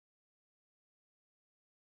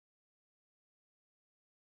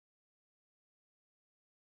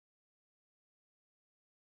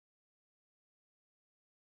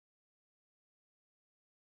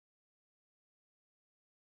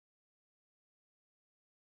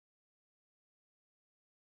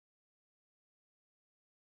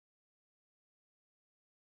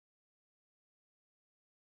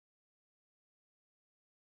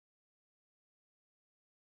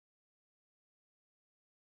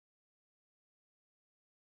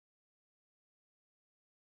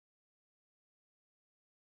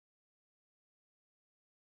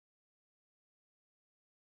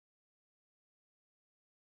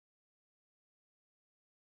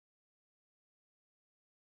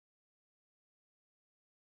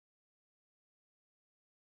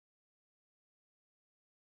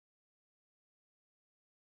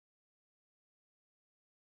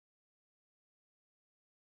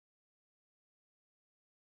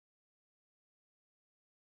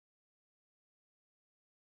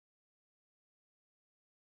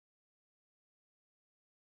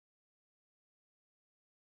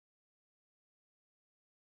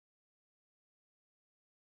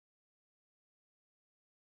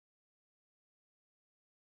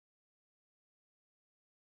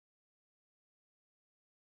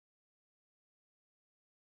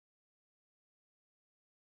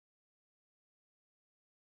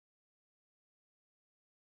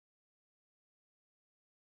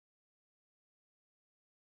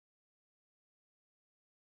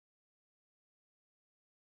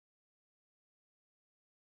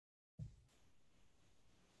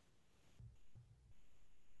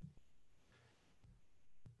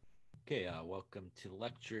Okay, welcome to the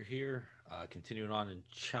lecture here. Continuing on in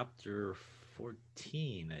chapter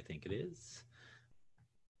 14, I think it is.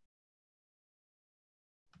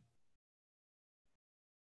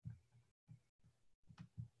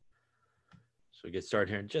 So we get started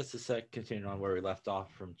here in just a sec, continuing on where we left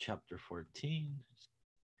off from chapter 14. Just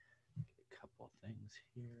a couple of things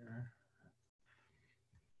here.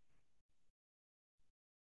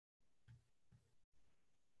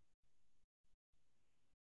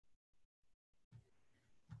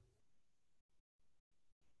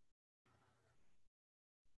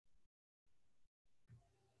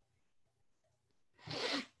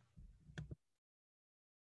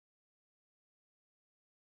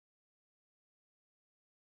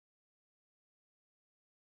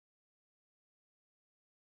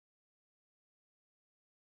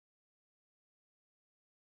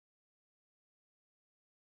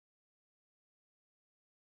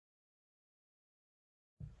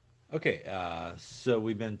 Okay, so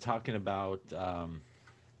we've been talking about a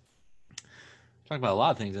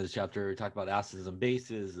lot of things in this chapter. We talked about acids and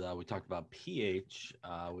bases. We talked about pH.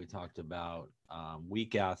 We talked about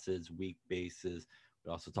weak acids, weak bases.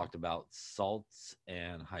 We also talked about salts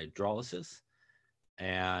and hydrolysis.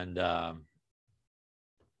 And at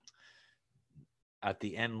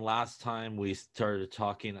the end last time, we started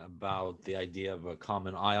talking about the idea of a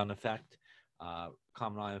common ion effect.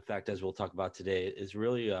 Common ion effect, as we'll talk about today, is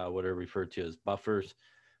really what are referred to as buffers.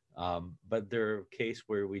 But there are cases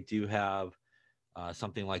where we do have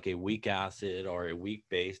something like a weak acid or a weak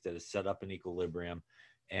base that is set up in equilibrium.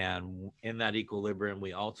 And in that equilibrium,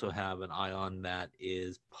 we also have an ion that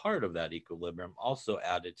is part of that equilibrium also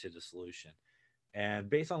added to the solution. And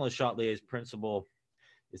based on Le Chatelier's principle,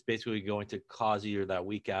 it's basically going to cause either that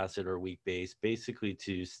weak acid or weak base basically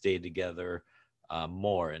to stay together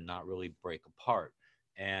more and not really break apart.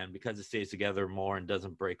 And because it stays together more and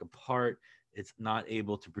doesn't break apart, it's not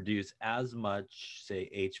able to produce as much, say,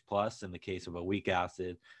 H plus in the case of a weak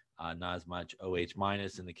acid, not as much OH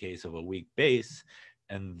minus in the case of a weak base,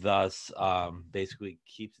 and thus basically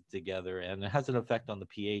keeps it together. And it has an effect on the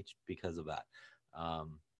pH because of that.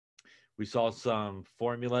 We saw some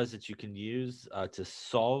formulas that you can use to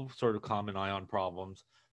solve sort of common ion problems.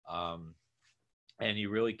 And you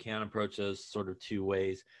really can approach those sort of two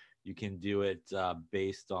ways. You can do it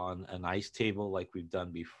based on an ice table like we've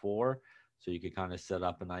done before. So you could kind of set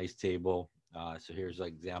up an ice table. So here's an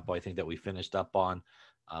example I think that we finished up on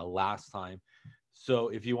last time. So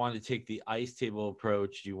if you want to take the ice table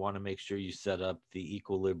approach, you want to make sure you set up the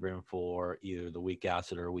equilibrium for either the weak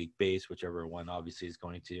acid or weak base, whichever one obviously is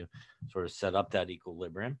going to sort of set up that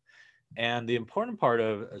equilibrium. And the important part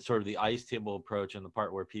of sort of the ice table approach, and the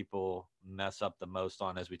part where people mess up the most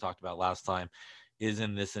on, as we talked about last time, is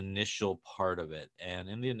in this initial part of it. And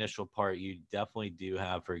in the initial part, you definitely do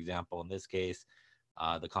have, for example, in this case,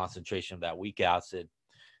 the concentration of that weak acid.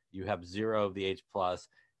 You have 0 of the H plus.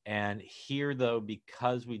 And here, though,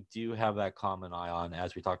 because we do have that common ion,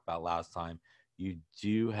 as we talked about last time, you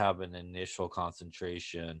do have an initial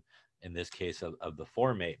concentration, in this case, of the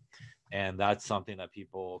formate. And that's something that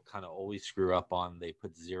people kind of always screw up on. They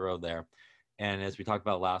put 0 there. And as we talked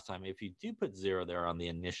about last time, if you do put 0 there on the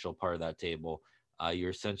initial part of that table, you're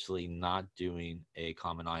essentially not doing a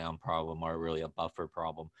common ion problem or really a buffer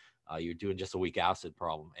problem. You're doing just a weak acid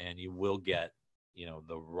problem, and you will get,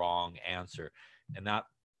 the wrong answer. And that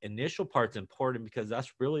initial part's important because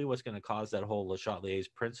that's really what's going to cause that whole Le Chatelier's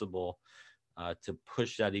principle to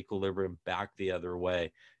push that equilibrium back the other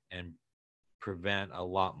way and prevent a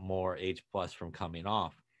lot more H plus from coming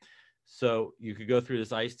off. So you could go through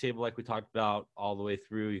this ice table like we talked about all the way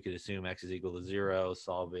through. You could assume X is equal to 0,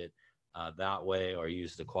 solve it that way, or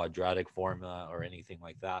use the quadratic formula or anything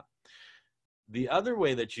like that. The other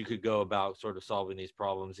way that you could go about sort of solving these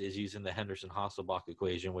problems is using the Henderson-Hasselbalch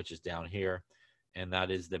equation, which is down here. And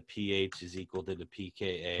that is the pH is equal to the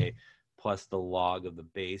pKa plus the log of the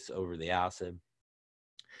base over the acid.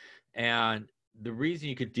 And the reason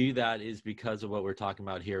you could do that is because of what we're talking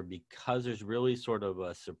about here, because there's really sort of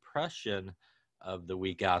a suppression of the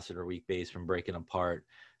weak acid or weak base from breaking apart.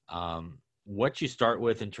 What you start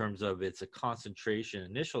with in terms of its a concentration,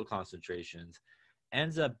 initial concentrations,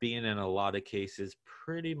 ends up being in a lot of cases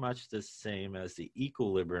pretty much the same as the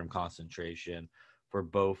equilibrium concentration for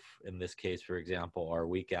both, in this case, for example, our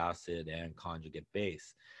weak acid and conjugate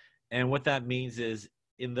base. And what that means is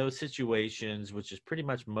in those situations, which is pretty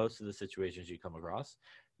much most of the situations you come across,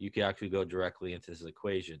 you can actually go directly into this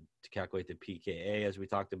equation to calculate the pKa, as we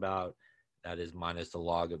talked about. That is minus the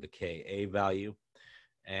log of the Ka value.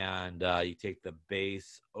 And you take the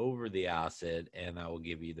base over the acid, and that will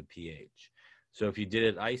give you the pH. So if you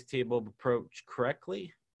did an ice table approach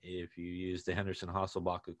correctly, if you use the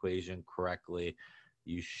Henderson-Hasselbalch equation correctly,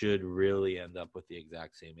 you should really end up with the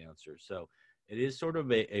exact same answer. So it is sort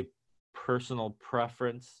of a personal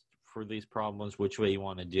preference for these problems, which way you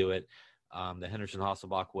want to do it. The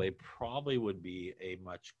Henderson-Hasselbalch way probably would be a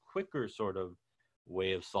much quicker sort of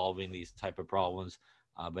way of solving these type of problems.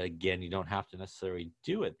 But again, you don't have to necessarily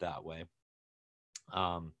do it that way.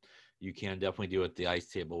 You can definitely do it the ice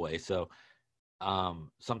table way. So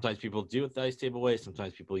sometimes people do it the ice table way.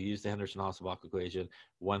 Sometimes people use the Henderson-Hasselbalch equation.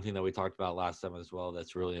 One thing that we talked about last time as well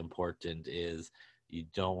that's really important is you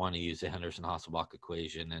don't want to use the Henderson-Hasselbalch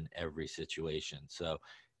equation in every situation. So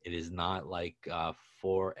it is not like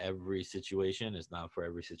for every situation. It's not for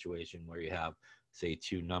every situation where you have, say,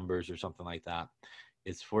 two numbers or something like that.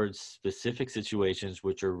 It's for specific situations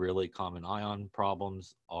which are really common ion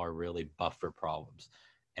problems or really buffer problems.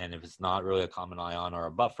 And if it's not really a common ion or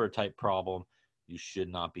a buffer type problem, you should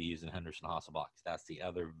not be using Henderson-Hasselbalch. That's the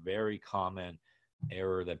other very common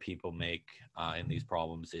error that people make in these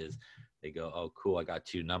problems is they go, oh, cool, I got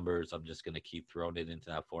two numbers. I'm just going to keep throwing it into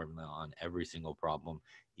that formula on every single problem,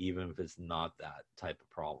 even if it's not that type of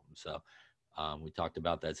problem. So we talked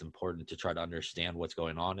about that. It's important to try to understand what's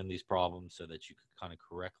going on in these problems so that you can kind of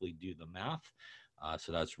correctly do the math.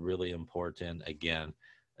 So that's really important, again,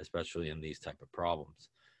 especially in these type of problems.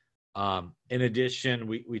 In addition,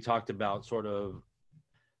 we talked about sort of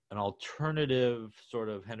an alternative sort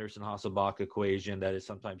of Henderson-Hasselbalch equation that is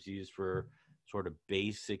sometimes used for sort of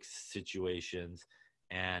basic situations.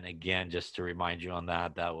 And again, just to remind you on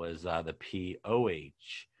that, that was the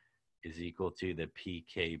POH is equal to the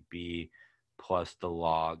PKB plus the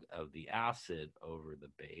log of the acid over the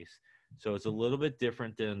base. So it's a little bit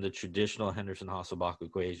different than the traditional Henderson-Hasselbalch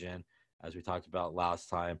equation, as we talked about last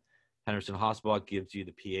time. Henderson-Hasselbalch gives you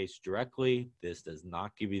the pH directly. This does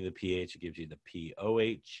not give you the pH. It gives you the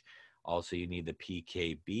POH. Also, you need the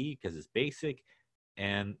PKB because it's basic,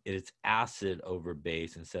 and it's acid over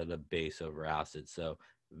base instead of base over acid. So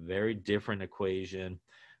very different equation.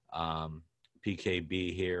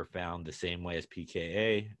 PKB here found the same way as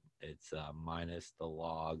pKa. It's minus the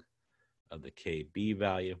log of the Kb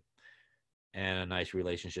value. And a nice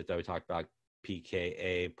relationship that we talked about,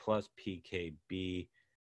 pKa plus pKb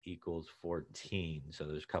equals 14. So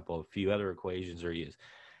there's a few other equations are used.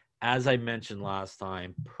 As I mentioned last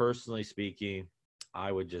time, personally speaking,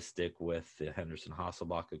 I would just stick with the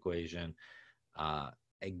Henderson-Hasselbalch equation.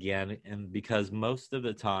 Again, and because most of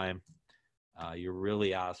the time, you're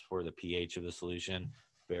really asked for the pH of the solution.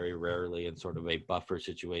 Very rarely in sort of a buffer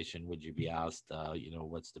situation would you be asked,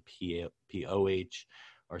 what's the POH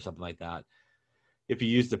or something like that. If you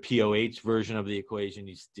use the POH version of the equation,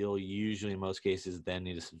 you still usually in most cases then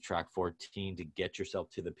need to subtract 14 to get yourself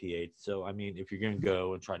to the pH. So, I mean, if you're going to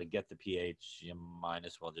go and try to get the pH, you might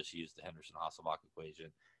as well just use the Henderson-Hasselbalch equation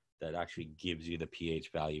that actually gives you the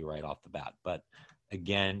pH value right off the bat. But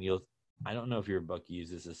again, I don't know if your book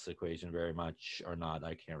uses this equation very much or not.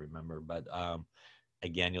 I can't remember. But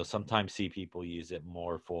again, you'll sometimes see people use it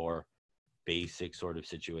more for basic sort of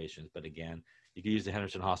situations. But again, you can use the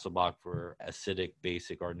Henderson-Hasselbalch for acidic,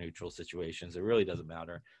 basic, or neutral situations. It really doesn't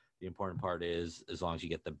matter. The important part is as long as you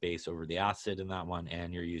get the base over the acid in that one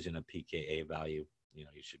and you're using a pKa value, you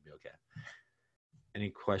should be okay.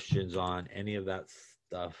 Any questions on any of that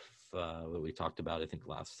stuff that we talked about, I think,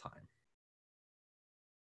 last time?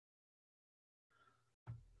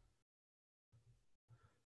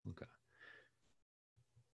 Okay.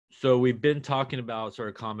 So we've been talking about sort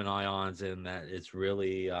of common ions and that it's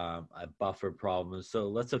really a buffer problem. So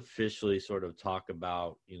let's officially sort of talk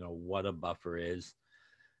about, what a buffer is.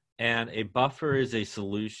 And a buffer is a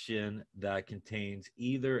solution that contains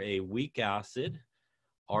either a weak acid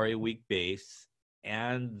or a weak base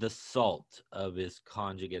and the salt of its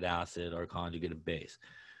conjugate acid or conjugate base.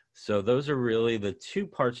 So those are really the two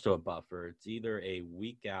parts to a buffer. It's either a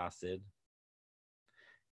weak acid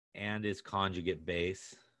and its conjugate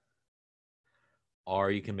base,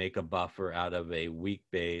 or you can make a buffer out of a weak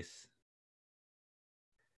base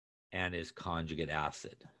and its conjugate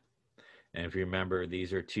acid. And if you remember,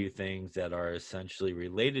 these are two things that are essentially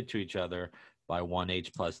related to each other by 1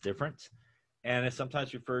 H plus difference. And it's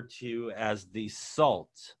sometimes referred to as the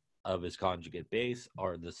salt of its conjugate base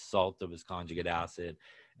or the salt of its conjugate acid.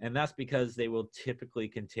 And that's because they will typically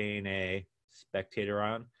contain a spectator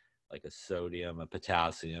ion, like a sodium, a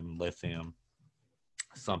potassium, lithium,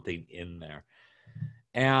 something in there.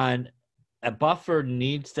 And a buffer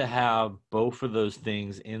needs to have both of those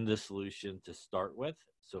things in the solution to start with.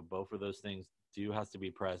 So both of those things has to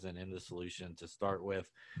be present in the solution to start with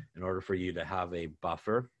in order for you to have a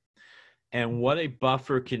buffer. And what a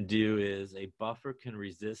buffer can do is a buffer can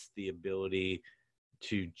resist the ability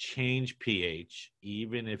to change pH,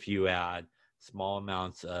 even if you add small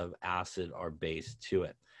amounts of acid or base to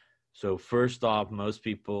it. So first off, most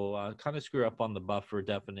people kind of screw up on the buffer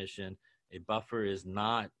definition. A buffer is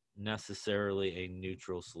not necessarily a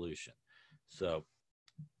neutral solution. So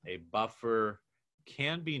a buffer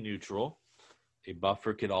can be neutral. A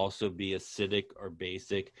buffer could also be acidic or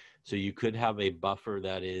basic. So you could have a buffer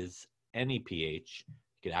that is any pH.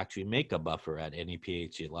 You could actually make a buffer at any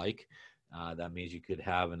pH you like. That means you could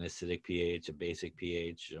have an acidic pH, a basic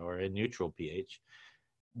pH, or a neutral pH.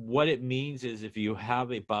 What it means is if you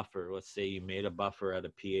have a buffer, let's say you made a buffer at a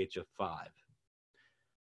pH of 5,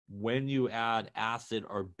 when you add acid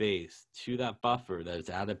or base to that buffer that is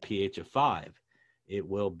at a pH of 5, it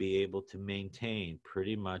will be able to maintain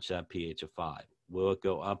pretty much that pH of 5. Will it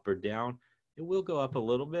go up or down? It will go up a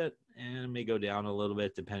little bit, and it may go down a little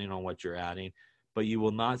bit depending on what you're adding, but you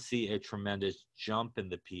will not see a tremendous jump in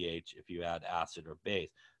the pH if you add acid or base.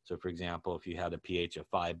 So for example, if you had a pH of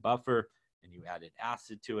 5 buffer and you added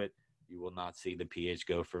acid to it, you will not see the pH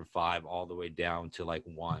go from 5 all the way down to like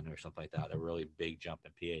 1 or something like that, a really big jump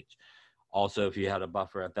in pH. Also, if you had a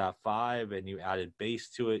buffer at that 5 and you added base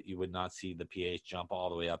to it, you would not see the pH jump all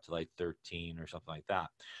the way up to like 13 or something like that.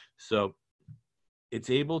 So it's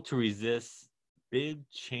able to resist big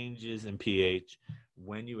changes in pH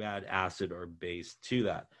when you add acid or base to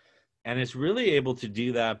that. And it's really able to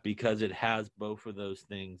do that because it has both of those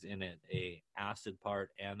things in it, a acid part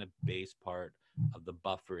and a base part of the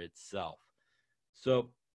buffer itself. So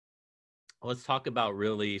let's talk about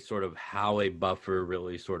really sort of how a buffer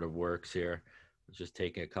really sort of works here. Let's just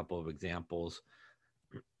take a couple of examples.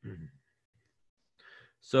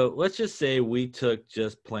 So let's just say we took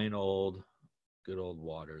just plain old, good old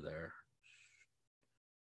water there.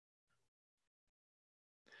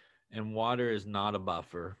 And water is not a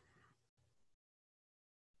buffer.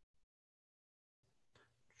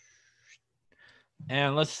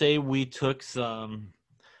 And let's say we took some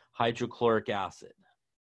hydrochloric acid,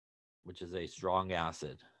 which is a strong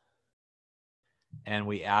acid, and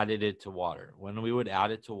we added it to water. When we would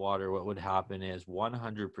add it to water, what would happen is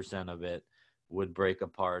 100% of it would break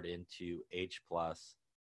apart into H plus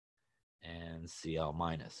and Cl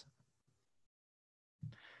minus.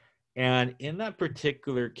 And in that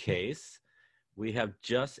particular case, we have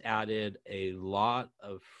just added a lot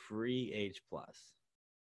of free H plus.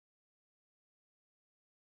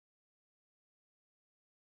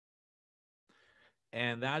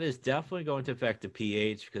 And that is definitely going to affect the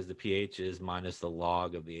pH because the pH is minus the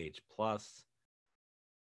log of the H plus.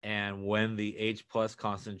 And when the H plus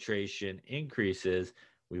concentration increases,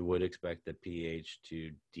 we would expect the pH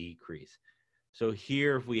to decrease. So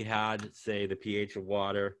here, if we had, say, the pH of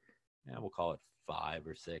water, and we'll call it 5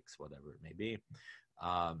 or 6, whatever it may be,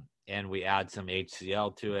 and we add some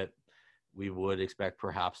HCl to it, we would expect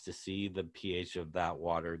perhaps to see the pH of that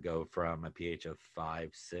water go from a pH of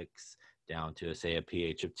 5, 6, down to, say, a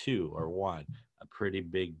pH of 2 or 1, a pretty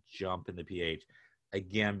big jump in the pH.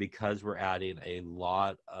 Again, because we're adding a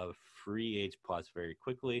lot of free H plus very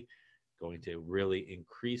quickly, going to really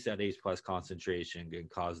increase that H plus concentration and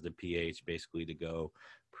cause the pH basically to go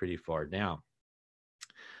pretty far down.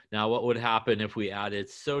 Now, what would happen if we added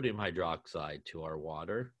sodium hydroxide to our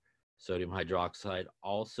water? Sodium hydroxide,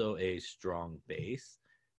 also a strong base,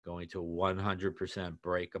 going to 100%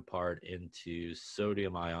 break apart into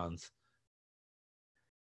sodium ions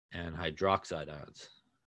and hydroxide ions.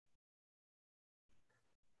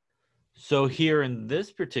 So here in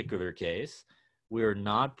this particular case, we are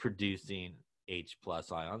not producing H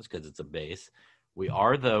plus ions because it's a base. We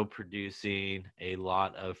are, though, producing a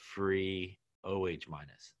lot of free OH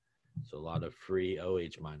minus. So a lot of free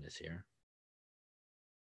OH minus here.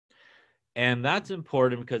 And that's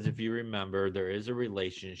important because if you remember, there is a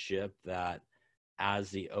relationship that as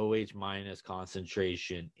the OH minus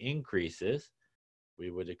concentration increases,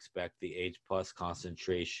 we would expect the H plus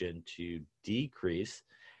concentration to decrease,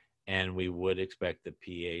 and we would expect the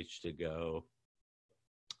pH to go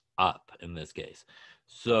up in this case.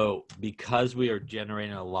 So because we are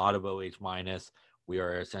generating a lot of OH minus, we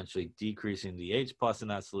are essentially decreasing the H plus in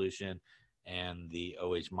that solution, and the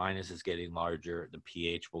OH minus is getting larger, the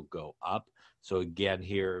pH will go up. So again,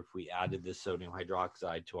 here, if we added this sodium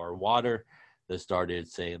hydroxide to our water that started,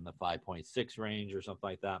 say, in the 5.6 range or something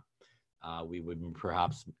like that, we would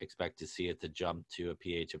perhaps expect to see it to jump to a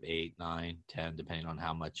pH of 8, 9, 10, depending on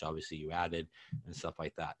how much, obviously, you added and stuff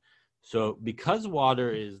like that. So because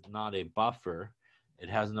water is not a buffer, it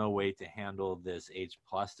has no way to handle this H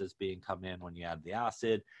plus that's being come in when you add the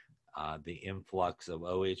acid, the influx of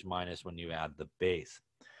OH minus when you add the base.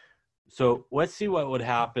 So let's see what would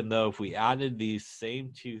happen, though, if we added these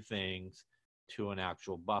same two things to an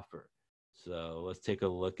actual buffer. So let's take a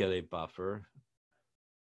look at a buffer.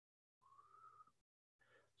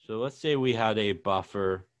 So let's say we had a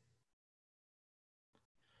buffer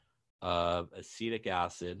of acetic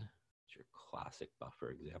acid, it's your classic buffer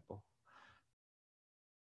example,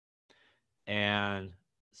 and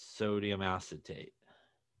sodium acetate.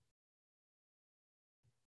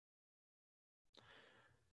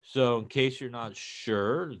 So in case you're not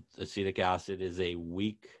sure, acetic acid is a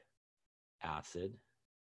weak acid.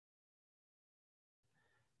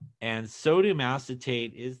 And sodium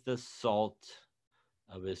acetate is the salt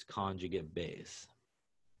of its conjugate base.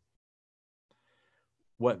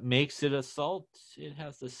 What makes it a salt? It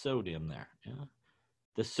has the sodium there. Yeah?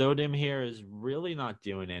 The sodium here is really not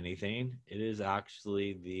doing anything. It is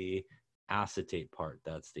actually the acetate part.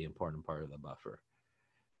 That's the important part of the buffer.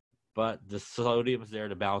 But the sodium is there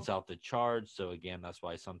to balance out the charge. So again, that's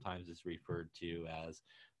why sometimes it's referred to as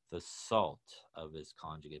the salt of its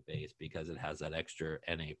conjugate base, because it has that extra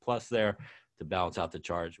Na plus there to balance out the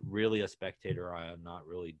charge. Really a spectator ion, not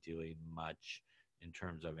really doing much in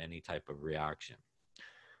terms of any type of reaction.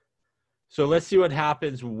 So let's see what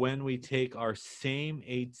happens when we take our same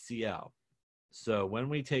HCl. So when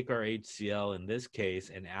we take our HCl in this case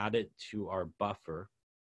and add it to our buffer,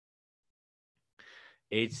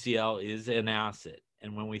 HCl is an acid.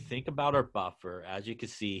 And when we think about our buffer, as you can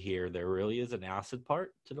see here, there really is an acid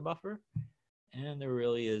part to the buffer, and there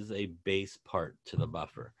really is a base part to the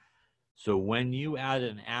buffer. So when you add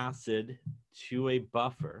an acid to a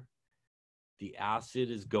buffer, the acid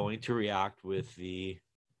is going to react with the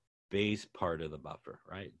base part of the buffer,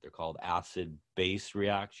 right? They're called acid-base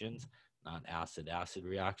reactions, not acid-acid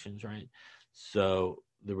reactions, right? So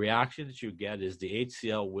the reaction that you get is the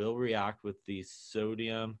HCl will react with the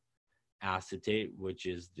sodium acetate, which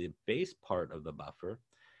is the base part of the buffer.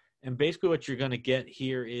 And basically what you're going to get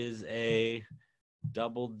here is a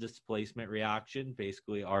double displacement reaction.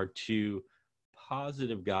 Basically our two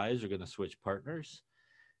positive guys are going to switch partners,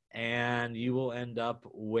 and you will end up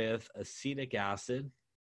with acetic acid.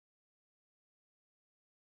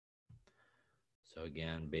 So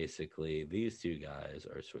again, basically these two guys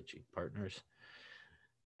are switching partners,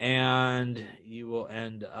 and you will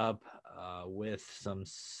end up with some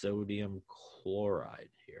sodium chloride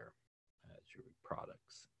here as your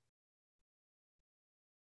products.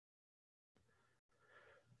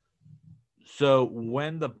 So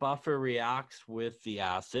when the buffer reacts with the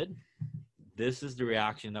acid, this is the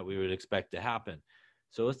reaction that we would expect to happen.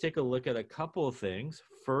 So let's take a look at a couple of things.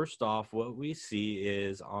 First off, what we see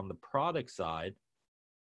is on the product side,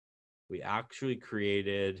 we actually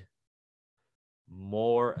created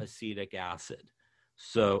more acetic acid.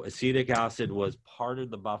 So acetic acid was part of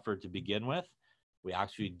the buffer to begin with. We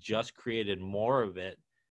actually just created more of it,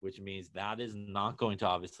 which means that is not going to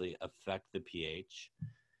obviously affect the pH.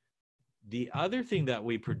 The other thing that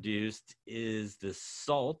we produced is the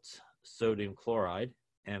salt, sodium chloride.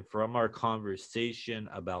 And from our conversation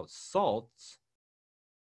about salts,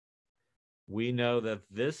 we know that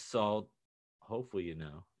this salt, hopefully you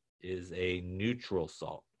know, is a neutral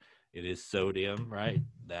salt. It is sodium, right?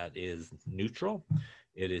 That is neutral.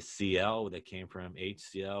 It is Cl that came from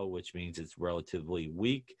HCl, which means it's relatively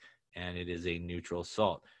weak, and it is a neutral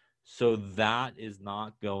salt. So that is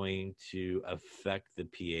not going to affect the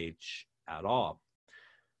pH at all.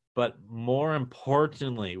 But more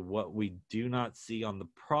importantly, what we do not see on the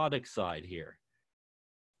product side here,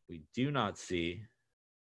 we do not see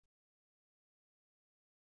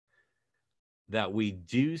that we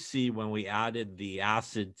do see when we added the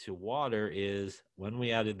acid to water is when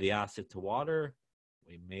we added the acid to water,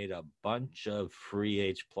 we made a bunch of free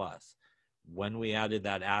H+. When we added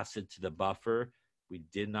that acid to the buffer, we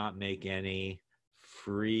did not make any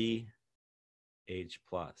free H+.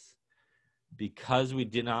 Because we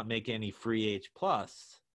did not make any free H+,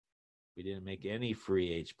 we didn't make any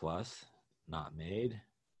free H+, not made.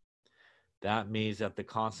 That means that the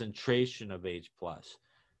concentration of H+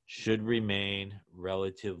 should remain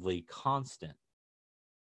relatively constant.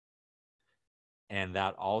 And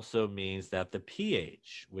that also means that the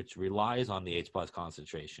pH, which relies on the H+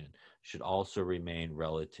 concentration, should also remain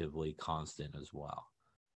relatively constant as well.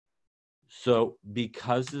 So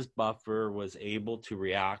because this buffer was able to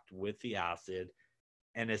react with the acid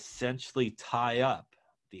and essentially tie up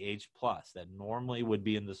the H+ that normally would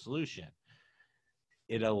be in the solution,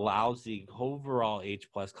 it allows the overall H+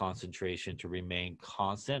 concentration to remain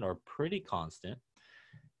constant or pretty constant.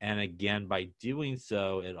 And again, by doing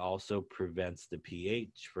so, it also prevents the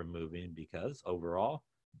pH from moving because overall,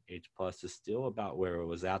 H+ is still about where it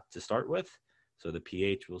was at to start with. So the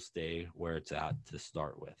pH will stay where it's at to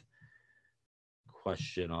start with.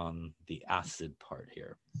 question on the acid part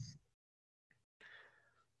here.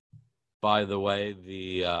 By the way,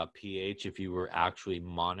 the pH, if you were actually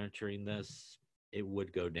monitoring this, it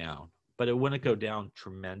would go down, but it wouldn't go down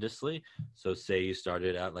tremendously. So say you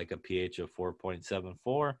started at like a pH of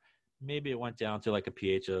 4.74, maybe it went down to like a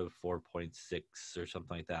pH of 4.6 or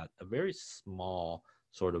something like that. A very small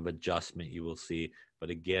sort of adjustment you will see,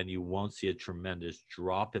 but again, you won't see a tremendous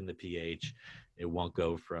drop in the pH. It won't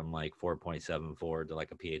go from like 4.74 to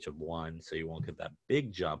like a pH of 1, so you won't get that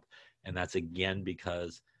big jump. And that's again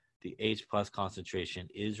because the H plus concentration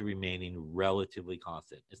is remaining relatively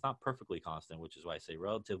constant. It's not perfectly constant, which is why I say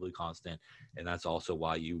relatively constant. And that's also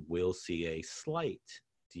why you will see a slight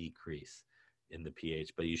decrease in the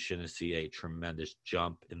pH, but you shouldn't see a tremendous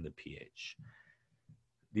jump in the pH.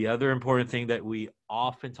 The other important thing that we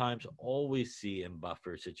oftentimes always see in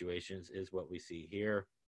buffer situations is what we see here.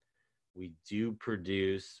 We do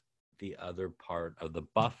produce the other part of the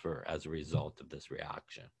buffer as a result of this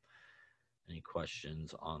reaction. Any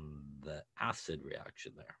questions on the acid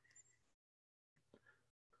reaction there?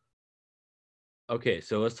 Okay,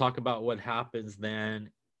 so let's talk about what happens then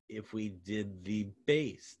if we did the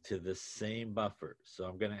base to the same buffer. So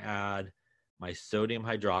I'm going to add my sodium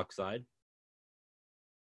hydroxide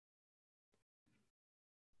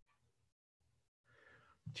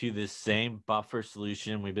to this same buffer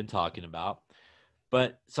solution we've been talking about.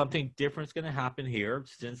 But something different is going to happen here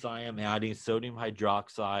since I am adding sodium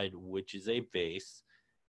hydroxide, which is a base.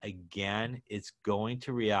 Again, it's going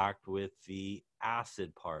to react with the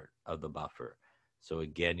acid part of the buffer. So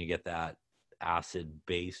again, you get that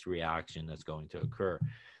acid-base reaction that's going to occur.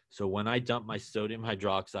 So when I dump my sodium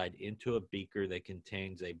hydroxide into a beaker that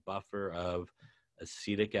contains a buffer of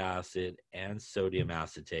acetic acid and sodium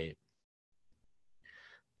acetate,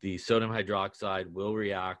 the sodium hydroxide will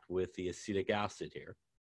react with the acetic acid here.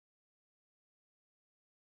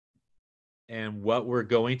 And what we're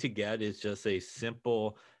going to get is just a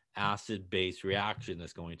simple acid-base reaction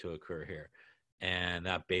that's going to occur here. And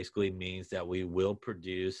that basically means that we will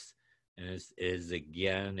produce, and it is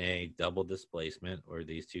again a double displacement, where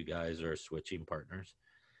these two guys are switching partners.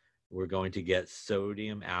 We're going to get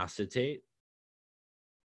sodium acetate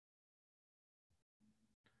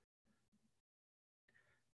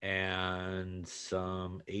and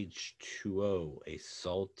some H2O, a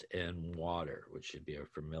salt and water, which should be a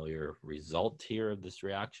familiar result here of this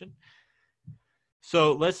reaction.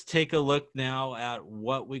 So let's take a look now at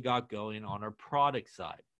what we got going on our product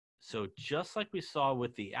side. So just like we saw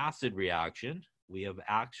with the acid reaction, we have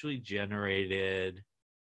actually generated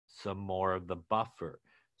some more of the buffer.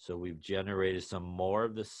 So we've generated some more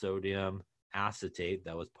of the sodium acetate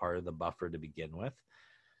that was part of the buffer to begin with.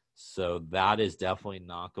 So that is definitely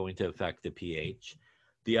not going to affect the pH.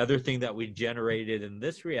 The other thing that we generated in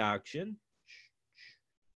this reaction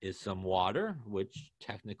is some water, which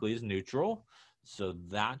technically is neutral. So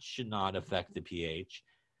that should not affect the pH.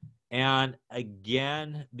 And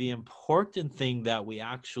again, the important thing that we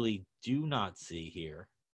actually do not see here,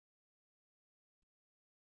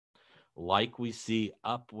 like we see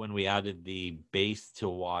up when we added the base to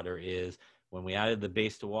water, is when we added the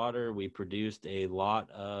base to water, we produced a lot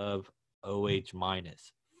of OH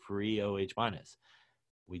minus, free OH minus.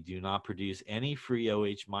 We do not produce any free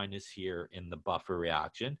OH minus here in the buffer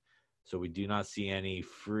reaction. So we do not see any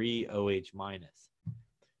free OH minus.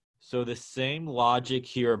 So the same logic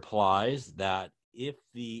here applies, that if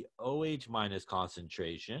the OH minus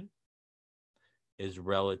concentration is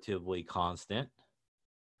relatively constant,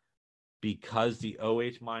 because the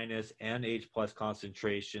OH minus and H plus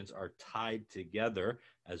concentrations are tied together,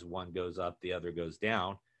 as one goes up, the other goes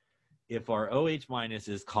down. If our OH minus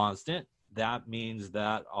is constant, that means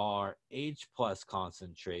that our H plus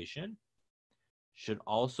concentration should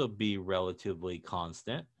also be relatively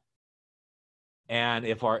constant. And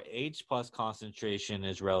if our H plus concentration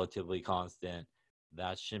is relatively constant,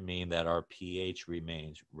 that should mean that our pH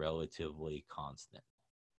remains relatively constant.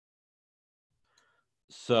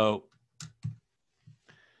 So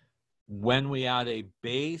when we add a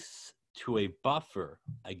base to a buffer,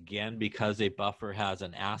 again, because a buffer has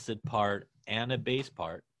an acid part and a base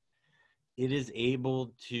part, it is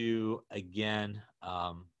able to, again,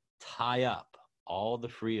 tie up all the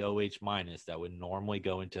free OH minus that would normally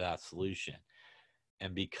go into that solution.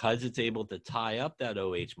 And because it's able to tie up that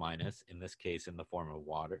OH minus, in this case in the form of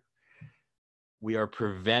water, we are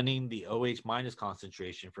preventing the OH minus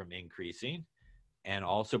concentration from increasing, and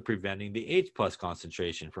also preventing the H plus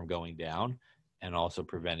concentration from going down, and also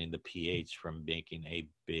preventing the pH from making a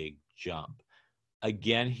big jump.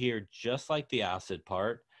 Again here, just like the acid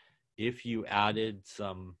part, if you added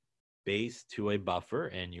some base to a buffer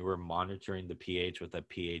and you were monitoring the pH with a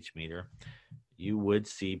pH meter, you would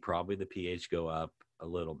see probably the pH go up a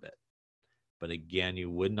little bit. But again, you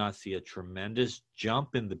would not see a tremendous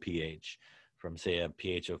jump in the pH from, say, a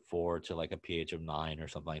pH of 4 to like a pH of 9 or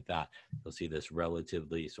something like that. You'll see this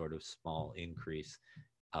relatively sort of small increase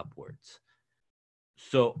upwards.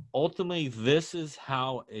 So ultimately, this is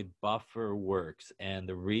how a buffer works. And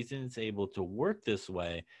the reason it's able to work this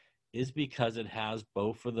way is because it has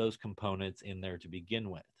both of those components in there to begin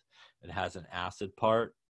with. It has an acid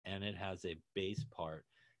part and it has a base part.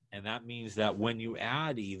 And that means that when you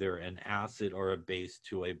add either an acid or a base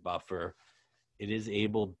to a buffer, it is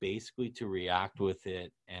able basically to react with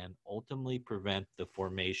it and ultimately prevent the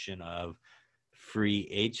formation of free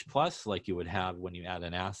H plus like you would have when you add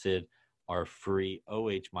an acid, or free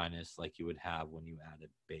OH minus like you would have when you add a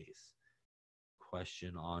base.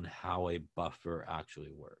 Question on how a buffer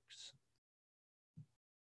actually works.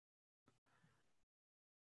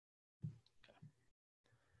 Okay.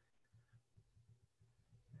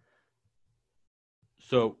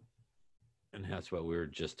 So, and that's what we were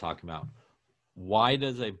just talking about. Why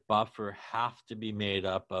does a buffer have to be made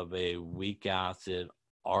up of a weak acid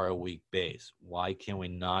or a weak base? Why can we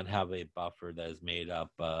not have a buffer that is made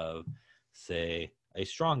up of, say, a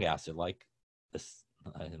strong acid like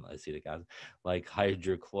acetic acid, like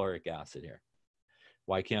hydrochloric acid here?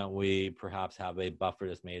 Why can't we perhaps have a buffer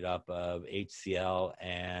that's made up of HCl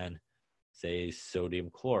and, say, sodium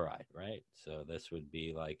chloride, right? So this would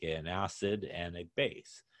be like an acid and a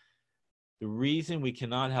base. The reason we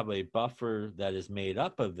cannot have a buffer that is made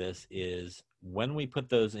up of this is when we put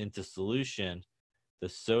those into solution, the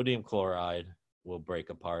sodium chloride will break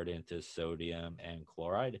apart into sodium and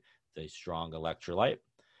chloride. It's a strong electrolyte.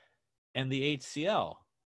 And the HCl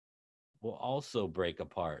will also break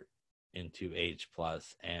apart into H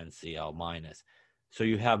plus and Cl minus. So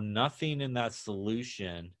you have nothing in that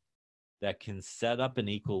solution that can set up an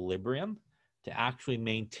equilibrium to actually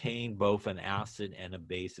maintain both an acid and a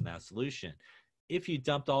base in that solution. If you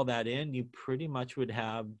dumped all that in, you pretty much would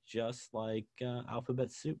have just like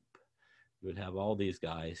alphabet soup. You would have all these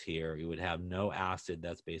guys here. You would have no acid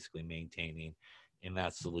that's basically maintaining in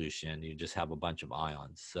that solution. You just have a bunch of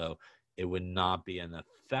ions. So it would not be an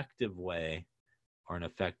effective way or an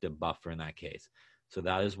effective buffer in that case. So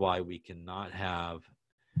that is why we cannot have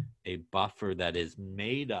a buffer that is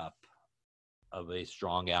made up of a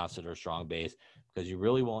strong acid or strong base, because you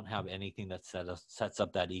really won't have anything that sets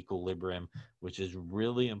up that equilibrium, which is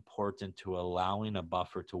really important to allowing a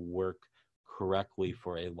buffer to work correctly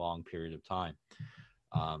for a long period of time.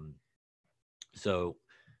 So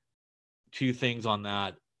two things on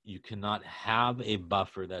that. You cannot have a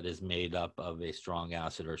buffer that is made up of a strong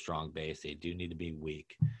acid or strong base. They do need to be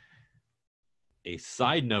weak. A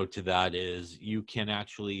side note to that is you can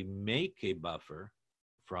actually make a buffer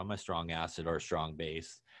from a strong acid or strong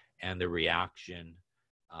base and the reaction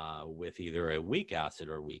with either a weak acid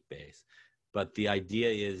or weak base. But the idea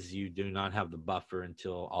is you do not have the buffer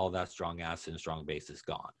until all that strong acid and strong base is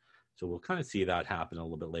gone. So we'll kind of see that happen a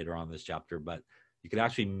little bit later on in this chapter, but you could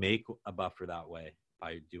actually make a buffer that way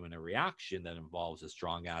by doing a reaction that involves a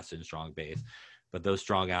strong acid and strong base. But those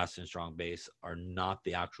strong acid and strong base are not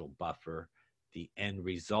the actual buffer. The end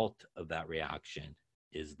result of that reaction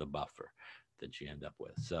is the buffer that you end up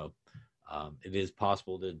with. So it is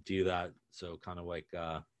possible to do that. So kind of like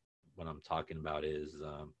what I'm talking about is,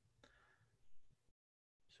 so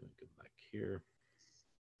we go back here.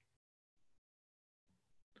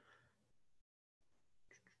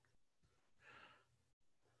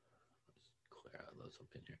 Let's clear out those up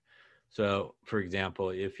in here. So for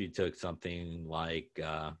example, if you took something like,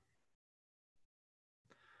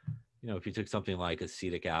 if you took something like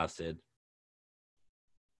acetic acid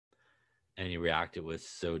and you react it with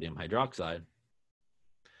sodium hydroxide,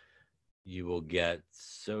 you will get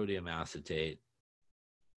sodium acetate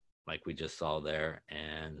like we just saw there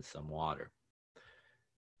and some water.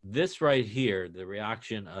 This right here, the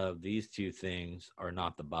reaction of these two things are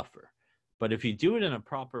not the buffer. But if you do it in a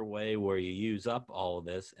proper way where you use up all of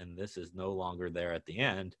this and this is no longer there at the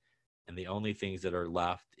end, and the only things that are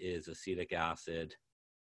left is acetic acid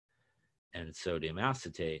and sodium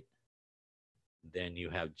acetate, then you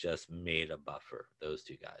have just made a buffer, those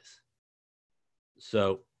two guys.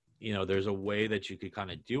 So, there's a way that you could kind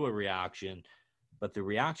of do a reaction, but the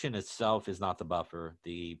reaction itself is not the buffer.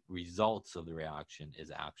 The results of the reaction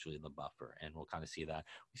is actually the buffer. And we'll kind of see that.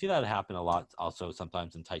 We see that happen a lot also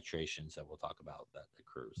sometimes in titrations that we'll talk about that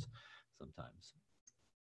occurs sometimes.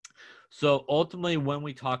 So ultimately, when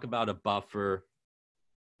we talk about a buffer,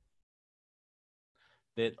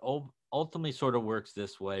 it ultimately sort of works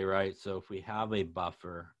this way, right? So if we have a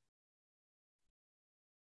buffer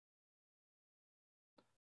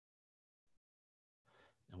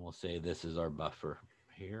we'll say this is our buffer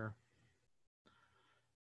here.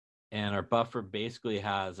 And our buffer basically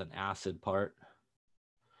has an acid part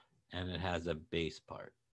and it has a base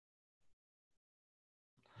part.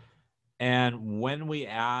 And when we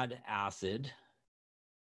add acid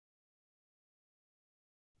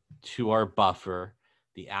to our buffer,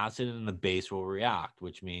 the acid and the base will react,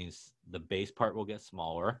 which means the base part will get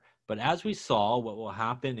smaller. But as we saw, what will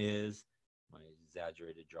happen is, my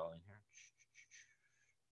exaggerated drawing here,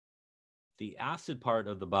 the acid part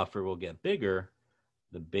of the buffer will get bigger,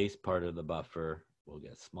 the base part of the buffer will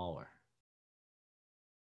get smaller.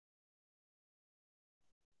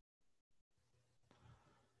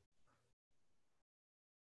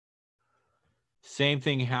 Same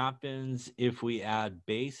thing happens if we add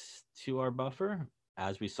base to our buffer.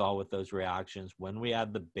 As we saw with those reactions, when we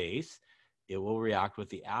add the base, it will react with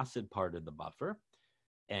the acid part of the buffer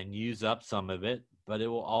and use up some of it, but it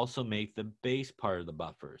will also make the base part of the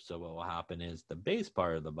buffer. So what will happen is the base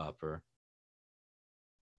part of the buffer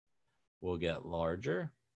will get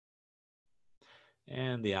larger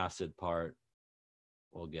and the acid part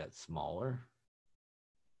will get smaller.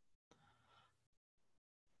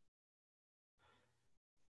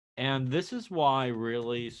 And this is why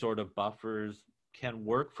really sort of buffers can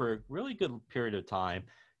work for a really good period of time,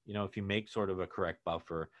 you know, if you make sort of a correct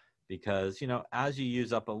buffer, because, you know, as you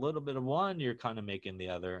use up a little bit of one, you're kind of making the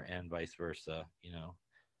other and vice versa, you know.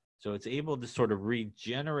 So it's able to sort of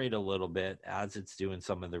regenerate a little bit as it's doing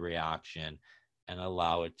some of the reaction and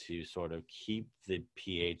allow it to sort of keep the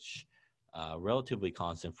pH relatively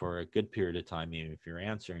constant for a good period of time, even if you're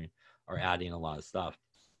answering or adding a lot of stuff.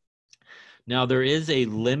 Now, there is a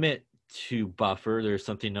limit to buffer. There's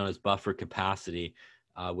something known as buffer capacity,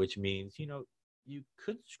 which means, you know, you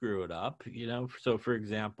could screw it up, you know. So, for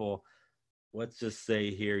example, let's just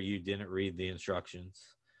say here you didn't read the instructions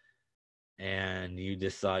and you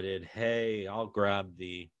decided, hey, I'll grab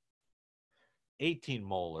the 18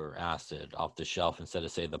 molar acid off the shelf instead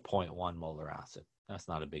of, say, the 0.1 molar acid. That's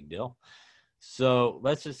not a big deal. So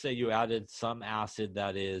let's just say you added some acid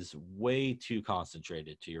that is way too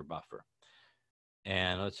concentrated to your buffer.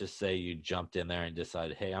 And let's just say you jumped in there and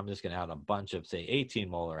decided, hey, I'm just going to add a bunch of, say, 18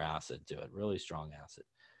 molar acid to it, really strong acid.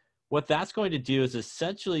 What that's going to do is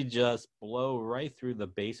essentially just blow right through the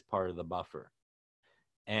base part of the buffer.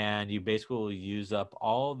 And you basically will use up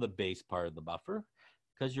all the base part of the buffer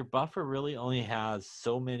because your buffer really only has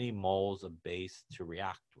so many moles of base to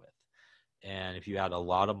react with. And if you add a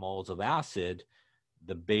lot of moles of acid,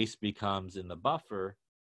 the base becomes in the buffer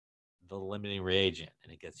the limiting reagent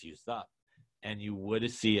and it gets used up. And you would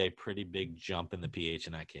see a pretty big jump in the pH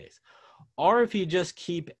in that case. Or if you just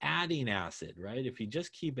keep adding acid, right? If you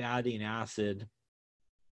just keep adding acid,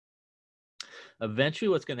 eventually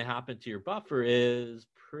what's going to happen to your buffer is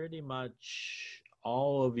pretty much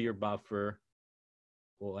all of your buffer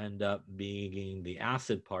will end up being the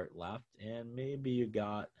acid part left. And maybe you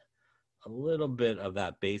got a little bit of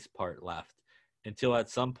that base part left until at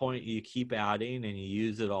some point you keep adding and you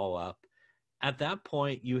use it all up. At that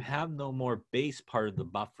point, you have no more base part of the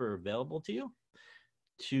buffer available to you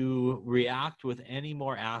to react with any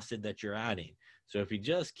more acid that you're adding. So if you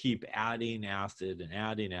just keep adding acid and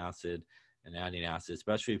adding acid and adding acid,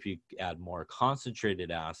 especially if you add more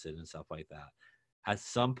concentrated acid and stuff like that, at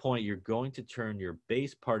some point you're going to turn your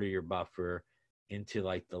base part of your buffer into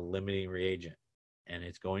like the limiting reagent and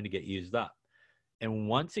it's going to get used up. And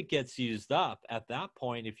once it gets used up, at that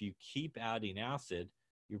point, if you keep adding acid,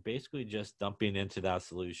 you're basically just dumping into that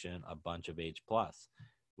solution a bunch of H+,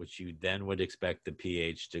 which you then would expect the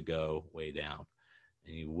pH to go way down.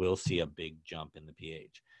 And you will see a big jump in the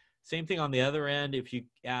pH. Same thing on the other end. If you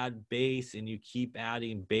add base and you keep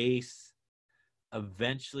adding base,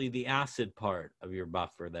 eventually the acid part of your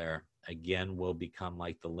buffer there, again, will become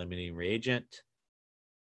like the limiting reagent.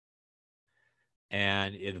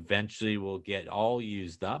 And it eventually will get all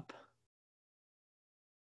used up.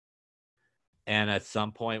 And at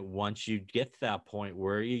some point, once you get to that point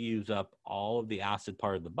where you use up all of the acid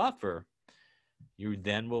part of the buffer, you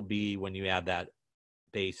then will be, when you add that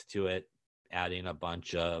base to it, adding a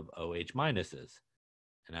bunch of OH minuses.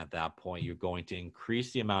 And at that point, you're going to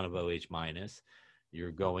increase the amount of OH minus.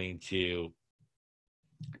 You're going to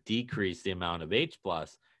decrease the amount of H+,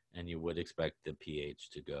 and you would expect the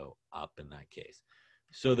pH to go up in that case.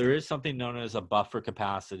 So there is something known as a buffer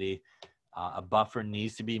capacity. A buffer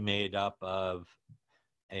needs to be made up of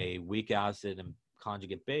a weak acid and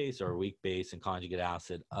conjugate base, or a weak base and conjugate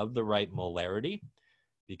acid of the right molarity,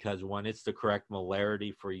 because when it's the correct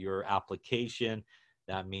molarity for your application,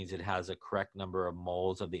 that means it has a correct number of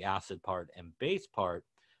moles of the acid part and base part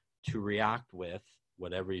to react with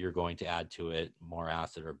whatever you're going to add to it, more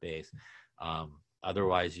acid or base.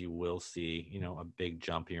 Otherwise, you will see, a big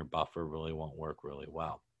jump in your buffer really won't work really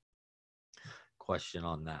well. Question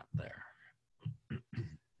on that there.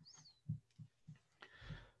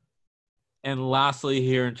 And lastly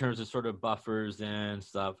here, in terms of sort of buffers and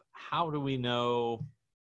stuff, how do we know,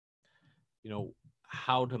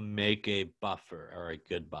 how to make a buffer or a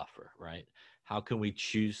good buffer, right? How can we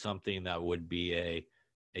choose something that would be a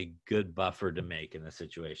good buffer to make in a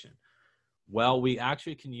situation? Well, we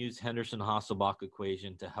actually can use Henderson-Hasselbalch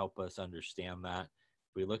equation to help us understand that.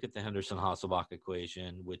 If we look at the Henderson-Hasselbalch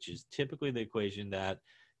equation, which is typically the equation that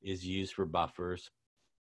is used for buffers,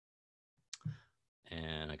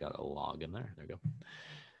 and I got a log in there. There we go.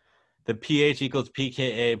 The pH equals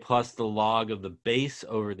pKa plus the log of the base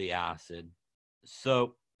over the acid.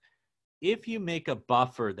 So if you make a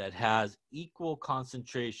buffer that has equal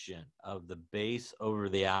concentration of the base over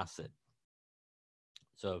the acid,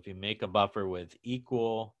 so if you make a buffer with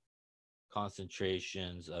equal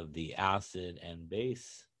concentrations of the acid and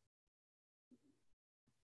base,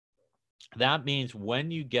 that means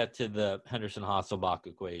when you get to the Henderson-Hasselbalch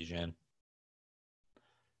equation,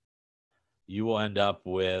 you will end up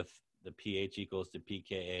with the pH equals to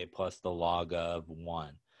pKa plus the log of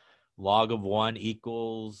 1. Log of 1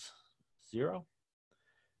 equals 0,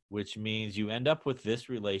 which means you end up with this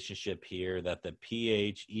relationship here that the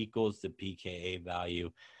pH equals the pKa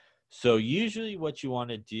value. So usually what you want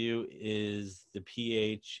to do is the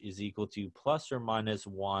pH is equal to plus or minus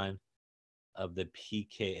 1 of the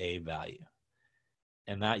pKa value.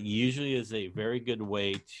 And that usually is a very good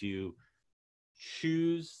way to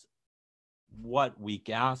choose what weak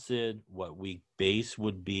acid, what weak base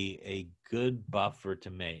would be a good buffer to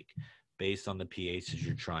make based on the pHs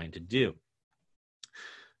you're trying to do.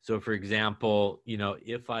 So for example,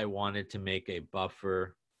 if I wanted to make a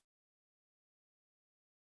buffer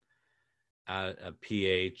at a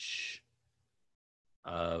pH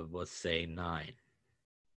of, let's say, 9,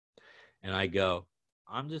 and I go,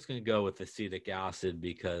 I'm just going to go with acetic acid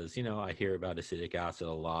because, I hear about acetic acid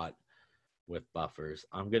a lot with buffers.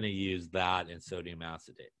 I'm going to use that in sodium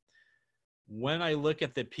acetate. When I look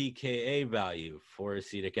at the pKa value for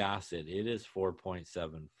acetic acid, it is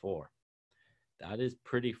 4.74. That is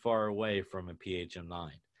pretty far away from a pH of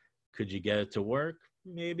 9. Could you get it to work?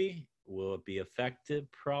 Maybe. Will it be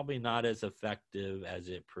effective? Probably not as effective as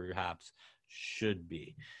it perhaps should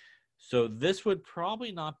be. So this would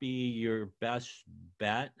probably not be your best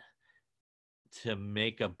bet to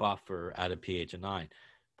make a buffer at a pH of 9.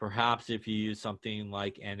 Perhaps if you use something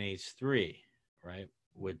like NH3, right,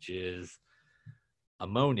 which is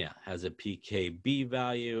ammonia, has a pKb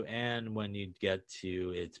value, and when you get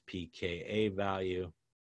to its pKa value,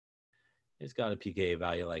 it's got a pKa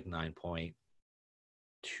value like 9.25.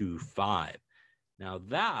 Now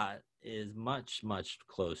that is much, much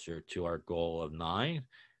closer to our goal of 9.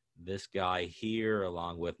 This guy here,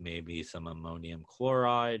 along with maybe some ammonium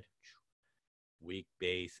chloride, weak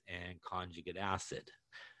base, and conjugate acid.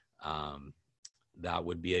 That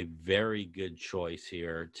would be a very good choice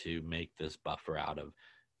here to make this buffer out of,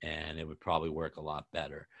 and it would probably work a lot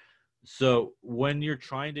better. So when you're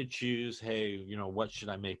trying to choose, hey, what should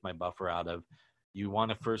I make my buffer out of? You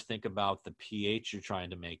want to first think about the pH you're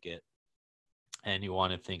trying to make it, and you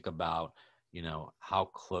want to think about, how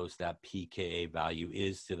close that pKa value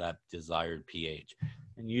is to that desired pH.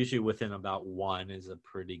 And usually within about 1 is a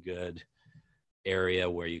pretty good area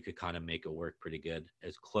where you could kind of make it work pretty good.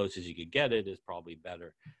 As close as you could get it is probably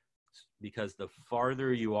better, because the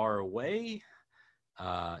farther you are away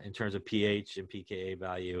in terms of pH and pKa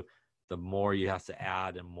value, the more you have to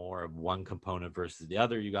add, and more of one component versus the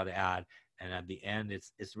other you got to add. And at the end,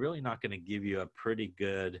 it's really not going to give you a pretty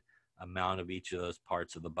good amount of each of those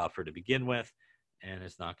parts of the buffer to begin with, and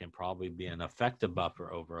it's not going to probably be an effective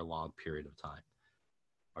buffer over a long period of time,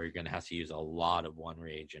 or you're going to have to use a lot of one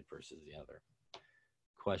reagent versus the other.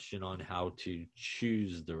 Question on how to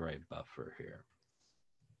choose the right buffer here.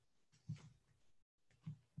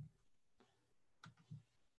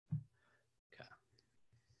 Okay.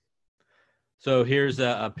 So here's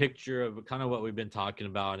a picture of kind of what we've been talking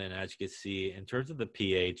about. And as you can see, in terms of the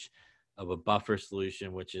pH of a buffer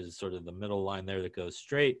solution, which is sort of the middle line there that goes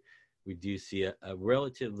straight, we do see a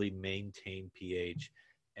relatively maintained pH.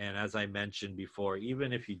 And as I mentioned before,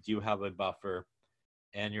 even if you do have a buffer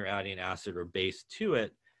and you're adding acid or base to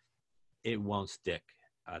it, it won't stick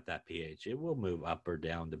at that pH. It will move up or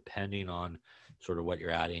down depending on sort of what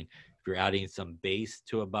you're adding. If you're adding some base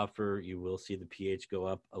to a buffer, you will see the pH go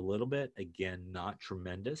up a little bit. Again, not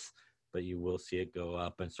tremendous, but you will see it go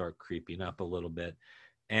up and start creeping up a little bit.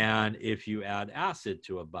 And if you add acid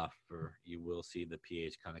to a buffer, you will see the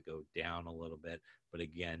pH kind of go down a little bit. But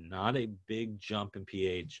again, not a big jump in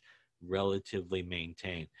pH, relatively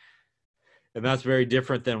maintained. And that's very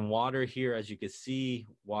different than water here. As you can see,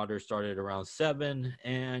 water started around 7,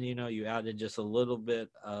 and you added just a little bit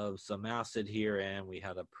of some acid here, and we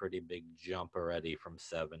had a pretty big jump already from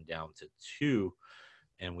 7 down to 2,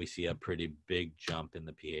 and we see a pretty big jump in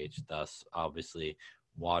the pH. Thus, obviously,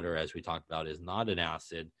 water, as we talked about, is not an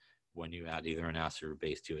acid. When you add either an acid or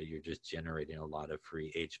base to it, you're just generating a lot of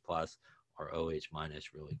free H plus or OH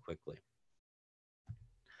minus really quickly.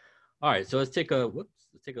 All right, so let's take a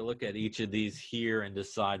look at each of these here and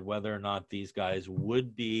decide whether or not these guys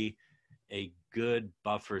would be a good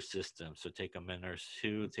buffer system. So take a minute or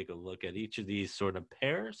two, take a look at each of these sort of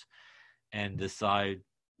pairs and decide,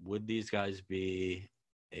 would these guys be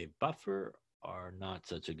a buffer or not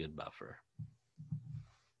such a good buffer?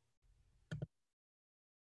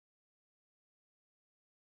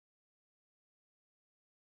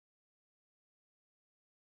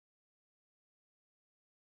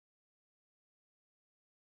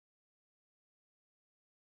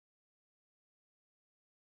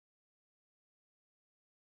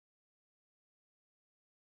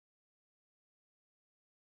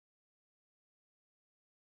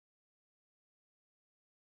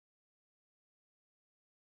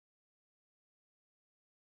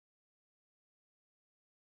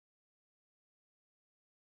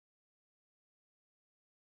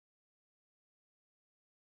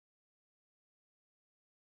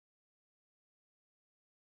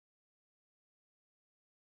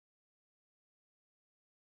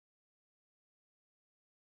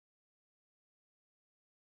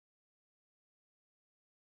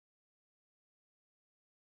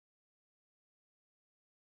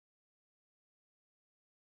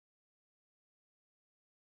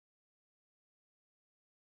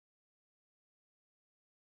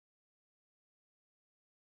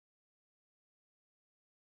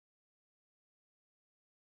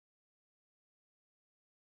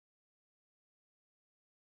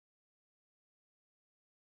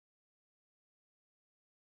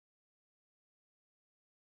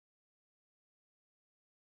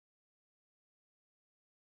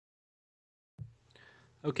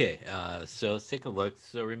 Okay, so let's take a look.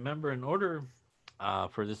 So remember, in order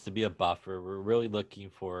for this to be a buffer, we're really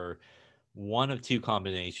looking for one of two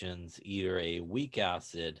combinations, either a weak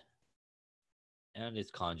acid and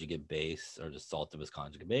its conjugate base, or the salt of its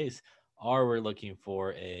conjugate base, or we're looking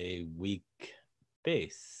for a weak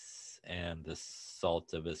base and the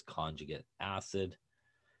salt of its conjugate acid.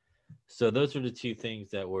 So those are the two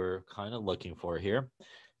things that we're kind of looking for here.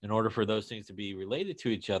 In order for those things to be related to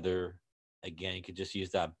each other, again, you could just use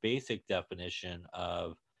that basic definition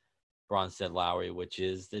of Bronsted-Lowry, which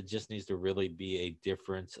is that just needs to really be a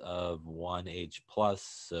difference of 1 H plus.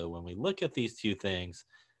 So when we look at these two things,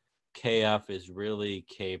 KF is really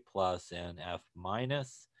K plus and F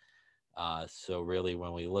minus. So really,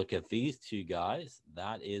 when we look at these two guys,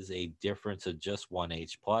 that is a difference of just 1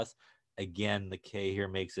 H plus. Again, the K here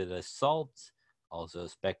makes it a salt, also a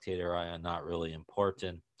spectator ion, not really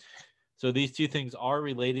important. So these two things are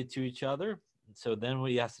related to each other. So then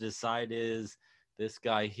what you have to decide is this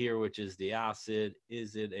guy here, which is the acid,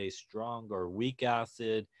 is it a strong or weak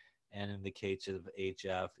acid? And in the case of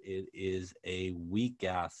HF, it is a weak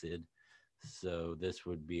acid. So this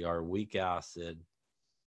would be our weak acid.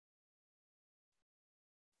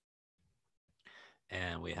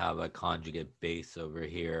 And we have a conjugate base over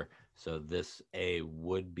here. So this A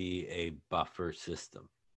would be a buffer system.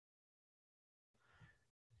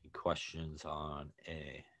 Any questions on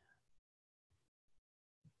A?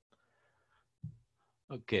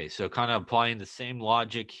 Okay, so kind of applying the same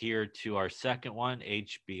logic here to our second one,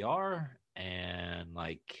 HBr and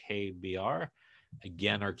like KBr.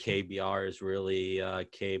 Again, our KBr is really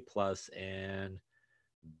K plus and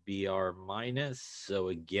Br minus. So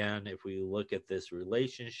again, if we look at this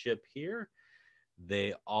relationship here,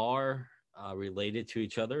 they are related to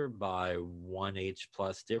each other by 1 H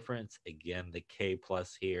plus difference. Again, the K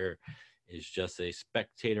plus here is just a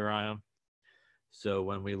spectator ion. So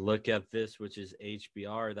when we look at this, which is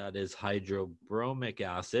HBr, that is hydrobromic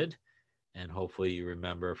acid. And hopefully you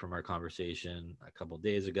remember from our conversation a couple of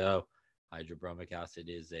days ago, hydrobromic acid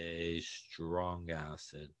is a strong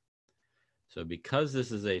acid. So because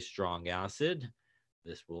this is a strong acid,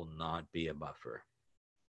 this will not be a buffer.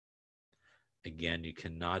 Again, you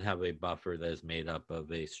cannot have a buffer that is made up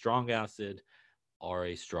of a strong acid or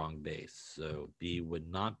a strong base. So B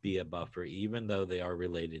would not be a buffer, even though they are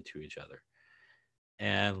related to each other.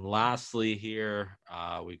 And lastly here,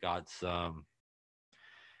 we got some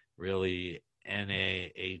really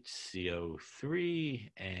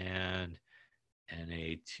NaHCO3 and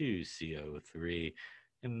Na2CO3.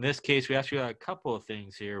 In this case, we actually got a couple of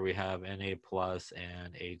things here. We have Na plus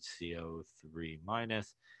and HCO3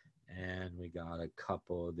 minus, and we got a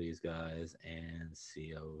couple of these guys and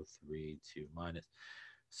CO3 2 minus.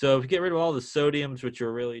 So if you get rid of all the sodiums, which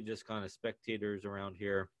are really just kind of spectators around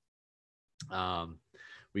here,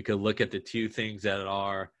 we could look at the two things that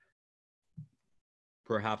are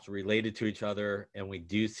perhaps related to each other, and we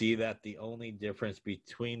do see that the only difference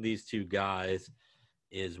between these two guys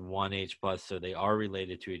is 1H plus, so they are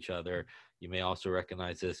related to each other. You may also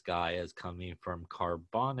recognize this guy as coming from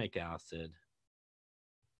carbonic acid.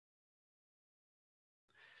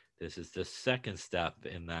 This is the second step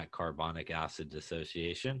in that carbonic acid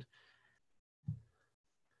dissociation.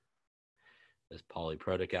 This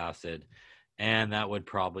polyprotic acid, and that would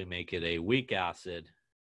probably make it a weak acid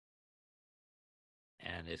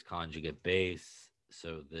and its conjugate base.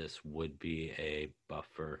 So this would be a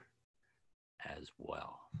buffer as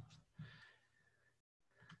well.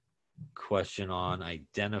 Question on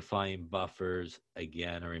identifying buffers.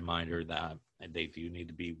 Again, a reminder that they do need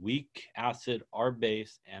to be weak acid or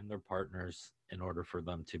base and their partners in order for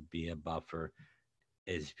them to be a buffer.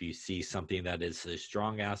 Is if you see something that is a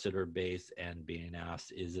strong acid or base and being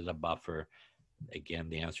asked, is it a buffer? Again,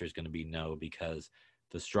 the answer is going to be no, because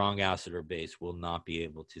the strong acid or base will not be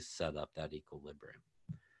able to set up that equilibrium.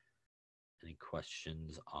 Any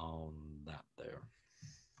questions on that there?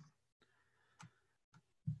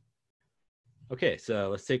 Okay, so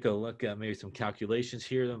let's take a look at maybe some calculations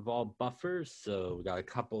here that involve buffers. So we got a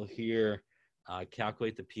couple here.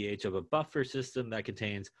 Calculate the pH of a buffer system that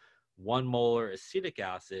contains 1 molar acetic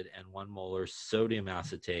acid and 1 molar sodium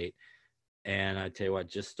acetate. And I tell you what,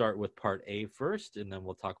 just start with part A first, and then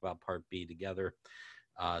we'll talk about part B together.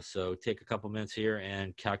 So take a couple minutes here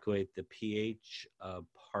and calculate the pH of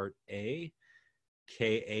part A.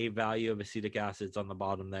 Ka value of acetic acid's on the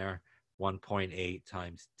bottom there, 1.8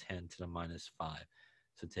 times 10 to the minus 5.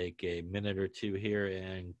 So take a minute or two here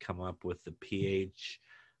and come up with the pH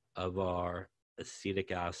of our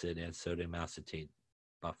acetic acid and sodium acetate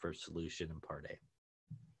buffer solution in part A.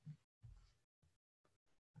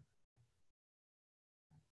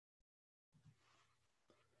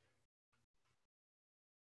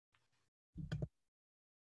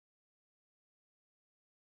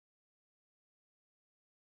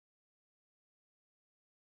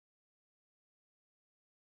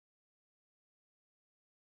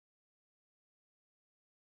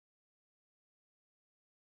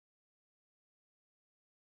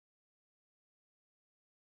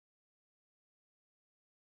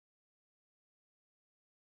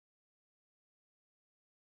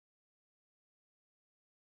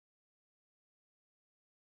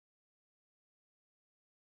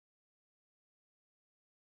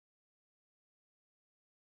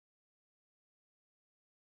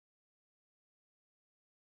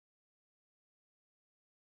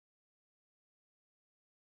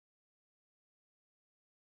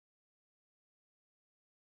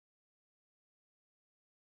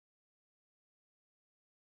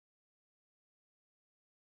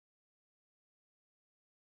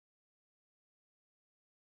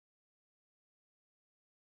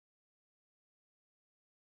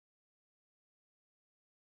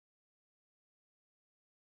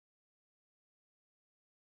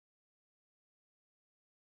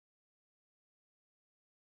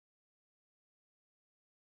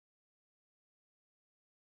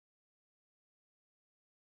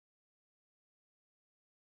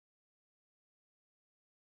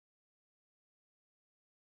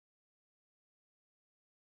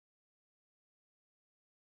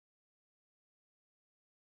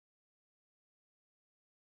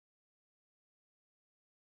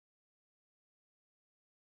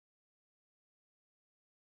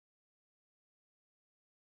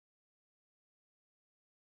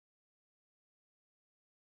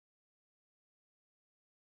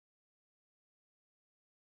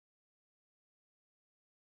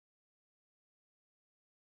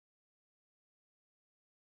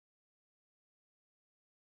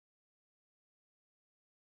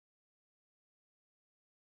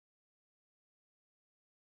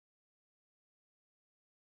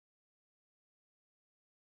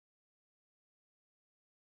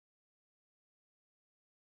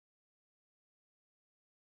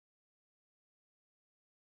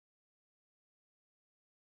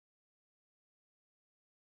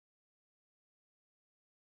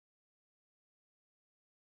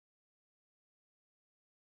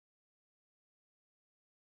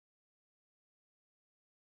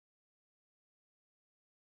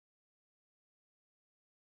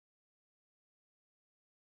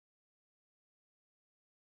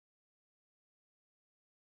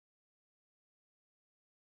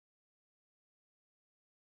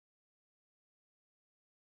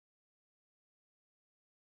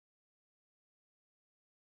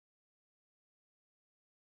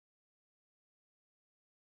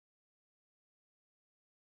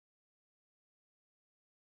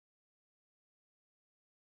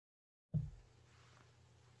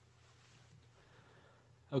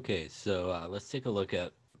 Okay, so let's take a look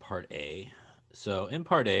at part A. So in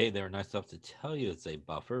part A, they were nice enough to tell you it's a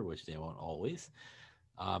buffer, which they won't always.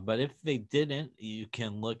 But if they didn't, you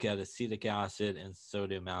can look at acetic acid and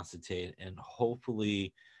sodium acetate and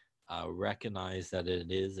hopefully recognize that it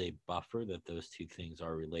is a buffer, that those two things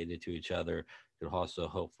are related to each other. You could also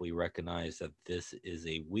hopefully recognize that this is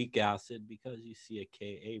a weak acid because you see a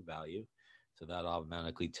Ka value. So that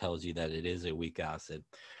automatically tells you that it is a weak acid.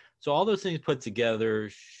 So all those things put together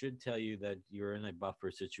should tell you that you're in a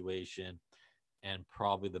buffer situation, and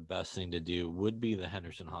probably the best thing to do would be the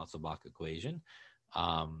Henderson-Hasselbalch equation,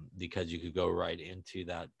 because you could go right into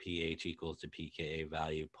that pH equals to pKa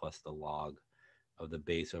value plus the log of the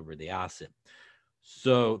base over the acid.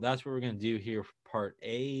 So that's what we're going to do here for part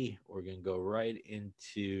A. We're going to go right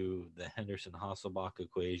into the Henderson-Hasselbalch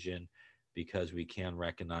equation because we can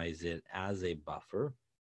recognize it as a buffer.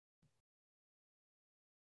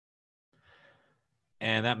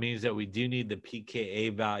 And that means that we do need the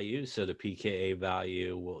pKa value. So the pKa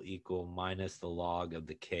value will equal minus the log of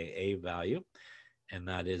the Ka value. And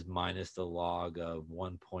that is minus the log of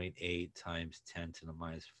 1.8 times 10 to the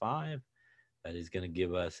minus 5. That is going to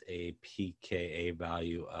give us a pKa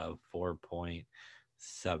value of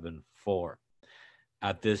 4.74.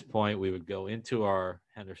 At this point, we would go into our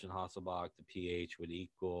Henderson-Hasselbalch. The pH would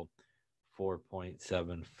equal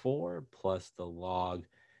 4.74 plus the log.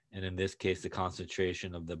 And in this case, the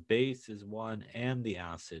concentration of the base is 1 and the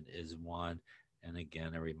acid is 1. And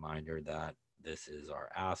again, a reminder that this is our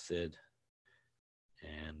acid.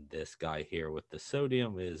 And this guy here with the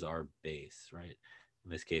sodium is our base, right?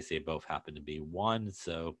 In this case, they both happen to be 1.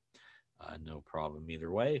 So no problem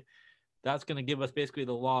either way. That's going to give us basically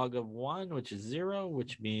the log of 1, which is 0,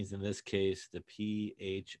 which means in this case, the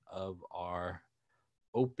pH of our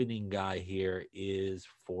opening guy here is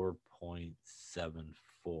 4.74.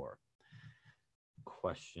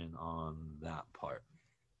 Question on that part.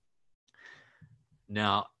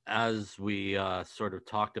 Now, as we sort of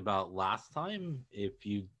talked about last time, if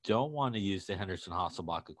you don't want to use the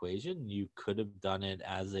Henderson-Hasselbalch equation, you could have done it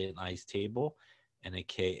as an ice table and a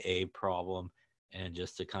Ka problem. And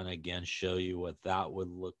just to kind of, again, show you what that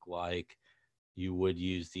would look like, you would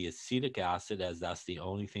use the acetic acid, as that's the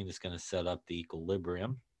only thing that's going to set up the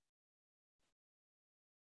equilibrium.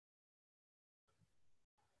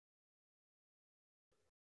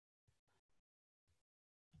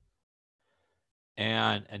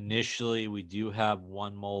 And initially, we do have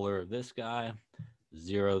 1 molar of this guy,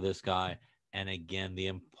 0 this guy. And again, the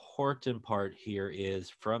important part here is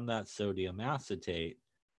from that sodium acetate,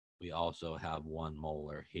 we also have 1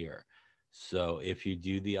 molar here. So if you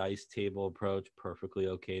do the ice table approach, perfectly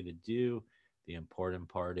okay to do. The important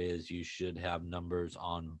part is you should have numbers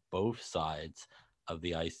on both sides of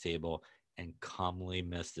the ice table, and commonly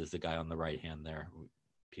missed is the guy on the right hand there.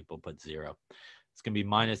 People put 0. It's going to be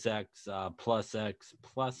minus x, plus x,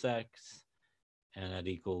 plus x, and at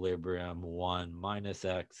equilibrium 1 minus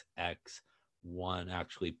x, x, 1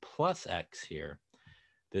 actually plus x here.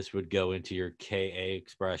 This would go into your Ka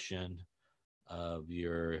expression of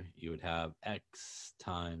you would have x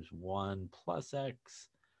times 1 plus x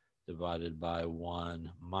divided by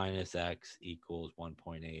 1 minus x equals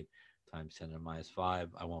 1.8 times 10 to the minus 5.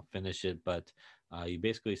 I won't finish it, but you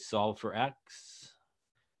basically solve for x.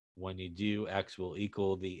 When you do, x will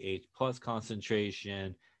equal the H plus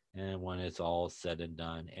concentration. And when it's all said and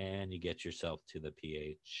done and you get yourself to the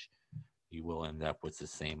pH, you will end up with the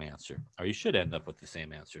same answer, or you should end up with the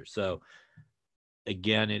same answer. So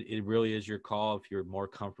again, it really is your call. If you're more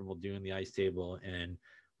comfortable doing the ice table and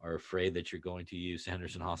are afraid that you're going to use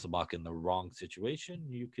Henderson-Hasselbalch in the wrong situation,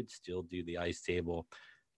 you could still do the ice table.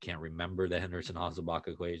 Can't remember the Henderson-Hasselbalch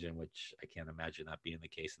equation, which I can't imagine that being the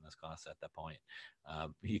case in this class at that point.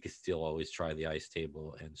 You could still always try the ice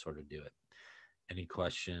table and sort of do it. Any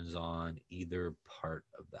questions on either part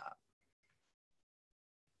of that?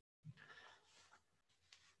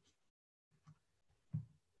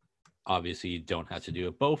 Obviously, you don't have to do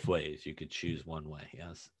it both ways. You could choose one way.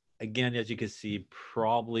 Yes. Again, as you can see,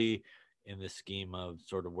 probably in the scheme of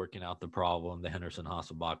sort of working out the problem, the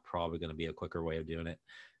Henderson-Hasselbalch probably going to be a quicker way of doing it,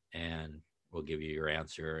 and we'll give you your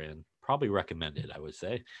answer and probably recommend it, I would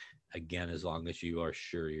say. Again, as long as you are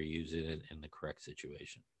sure you're using it in the correct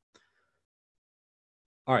situation.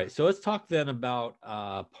 All right, so let's talk then about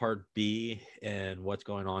part B and what's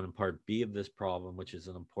going on in part B of this problem, which is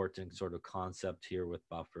an important sort of concept here with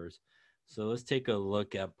buffers. So let's take a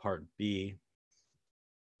look at part B.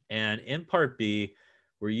 And in part B,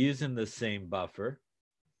 we're using the same buffer.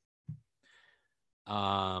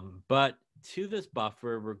 But to this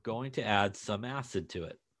buffer, we're going to add some acid to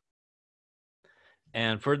it.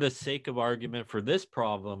 And for the sake of argument for this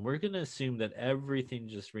problem, we're going to assume that everything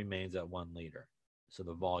just remains at 1 liter. So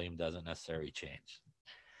the volume doesn't necessarily change.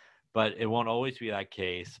 But it won't always be that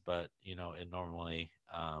case, but it normally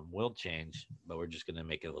will change. But we're just going to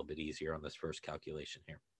make it a little bit easier on this first calculation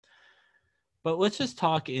here. But let's just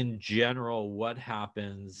talk in general what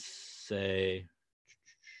happens, say,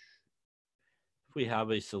 if we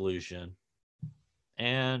have a solution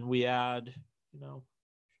and we add,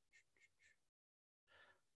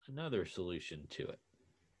 another solution to it.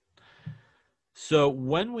 So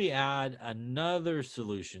when we add another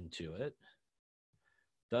solution to it,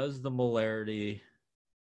 does the molarity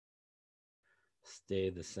stay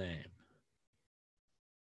the same?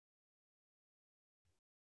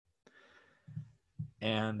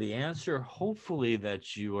 And the answer, hopefully,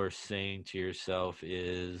 that you are saying to yourself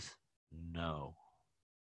is no.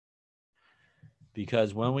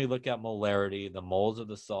 Because when we look at molarity, the moles of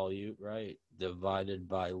the solute, right, divided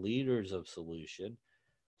by liters of solution.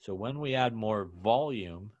 So when we add more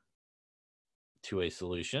volume to a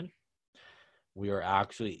solution, we are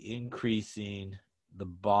actually increasing the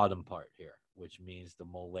bottom part here, which means the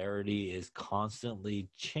molarity is constantly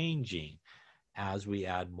changing as we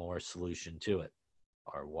add more solution to it,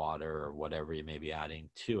 or water, or whatever you may be adding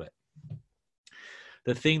to it.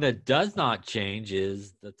 The thing that does not change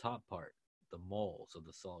is the top part, the moles of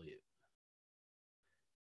the solute.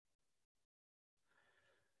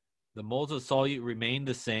 The moles of solute remain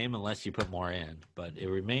the same unless you put more in, but it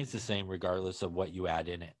remains the same regardless of what you add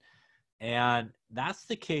in it. And that's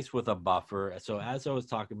the case with a buffer. So as I was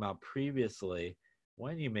talking about previously,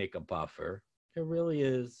 when you make a buffer, there really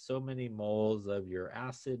is so many moles of your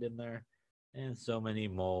acid in there and so many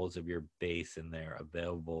moles of your base in there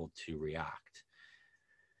available to react.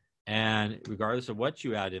 And regardless of what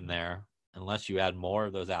you add in there, unless you add more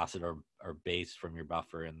of those acid or base from your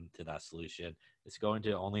buffer into that solution, it's going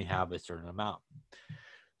to only have a certain amount.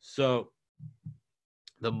 So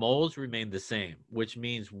the moles remain the same, which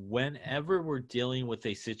means whenever we're dealing with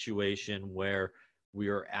a situation where we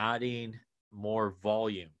are adding more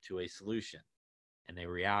volume to a solution and a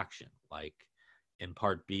reaction, like in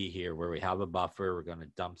part B here, where we have a buffer, we're going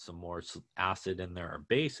to dump some more acid in there or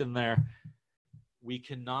base in there, we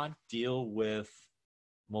cannot deal with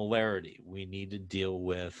molarity. We need to deal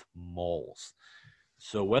with moles.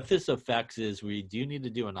 So what this affects is we do need to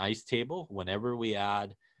do an ice table whenever we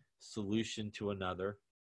add solution to another.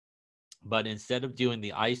 But instead of doing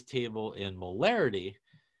the ice table in molarity,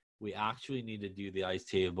 we actually need to do the ice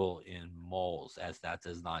table in moles, as that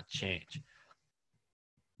does not change.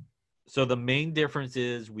 So the main difference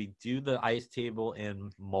is we do the ice table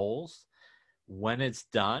in moles. When it's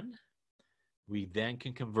done, we then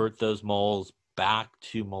can convert those moles back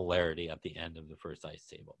to molarity at the end of the first ice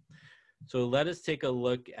table. So let us take a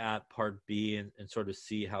look at part B and sort of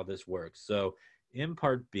see how this works. So in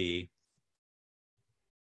part B,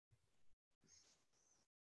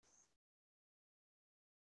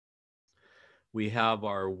 we have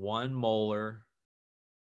our 1 molar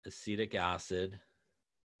acetic acid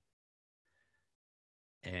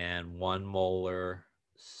and 1 molar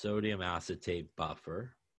sodium acetate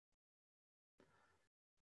buffer.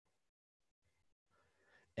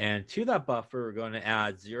 And to that buffer, we're going to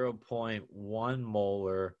add 0.1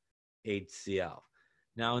 molar HCl.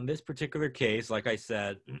 Now, in this particular case, like I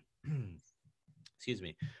said, excuse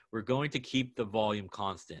me, we're going to keep the volume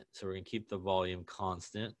constant. So we're going to keep the volume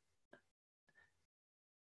constant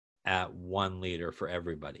at 1 liter for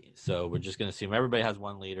everybody. So we're just going to assume everybody has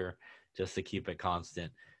 1 liter just to keep it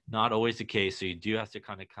constant. Not always the case. So you do have to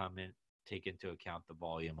kind of come in, take into account the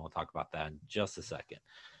volume. We'll talk about that in just a second.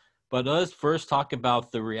 But let's first talk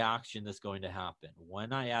about the reaction that's going to happen.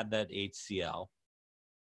 When I add that HCl,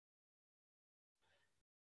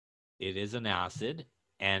 it is an acid,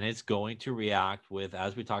 and it's going to react with,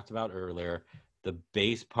 as we talked about earlier, the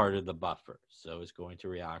base part of the buffer. So it's going to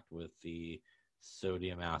react with the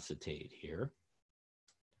sodium acetate here.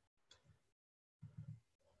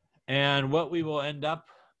 And what we will end up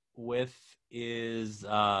with is,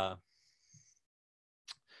 we're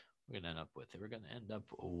going to end up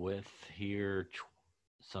with here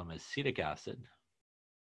some acetic acid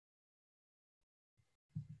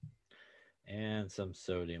and some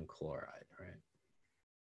sodium chloride, right?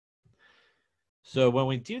 So when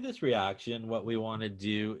we do this reaction, what we want to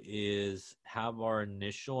do is have our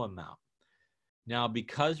initial amount. Now,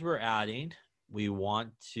 because we're adding, we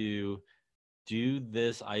want to do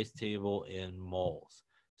this ice table in moles.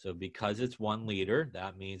 So because it's 1 liter,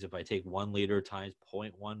 that means if I take 1 liter times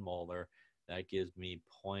 0.1 molar, that gives me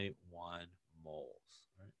 0.1 moles.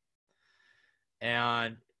 Right?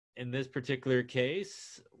 And in this particular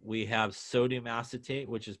case, we have sodium acetate,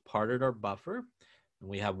 which is part of our buffer. And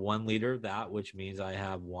we have 1 liter of that, which means I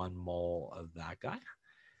have 1 mole of that guy.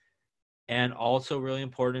 And also really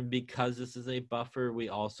important, because this is a buffer, we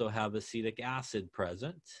also have acetic acid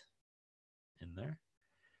present in there.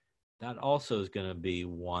 That also is going to be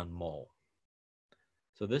 1 mole.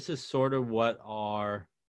 So this is sort of what our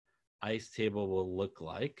ice table will look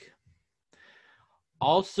like.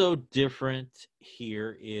 Also different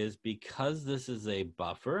here is, because this is a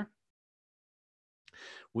buffer,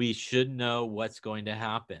 we should know what's going to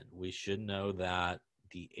happen. We should know that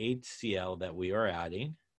the HCl that we are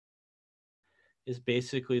adding is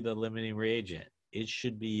basically the limiting reagent. It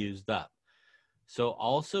should be used up. So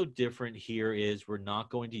also different here is we're not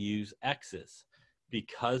going to use X's.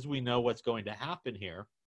 Because we know what's going to happen here,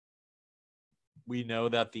 we know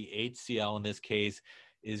that the HCl in this case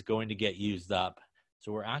is going to get used up.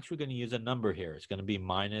 So we're actually going to use a number here. It's going to be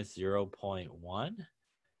minus 0.1,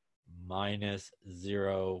 minus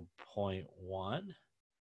 0.1,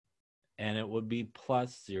 and it would be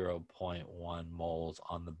plus 0.1 moles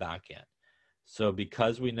on the back end. So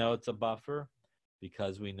because we know it's a buffer,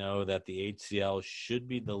 because we know that the HCl should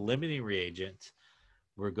be the limiting reagent,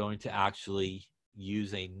 we're going to actually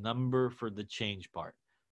use a number for the change part.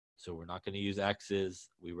 So we're not going to use X's.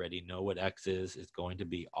 We already know what X is. It's going to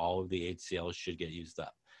be all of the HCl should get used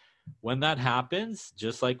up. When that happens,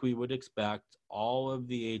 just like we would expect, all of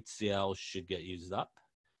the HCl should get used up.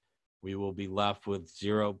 We will be left with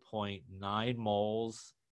 0.9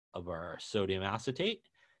 moles of our sodium acetate,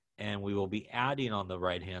 and we will be adding on the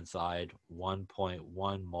right-hand side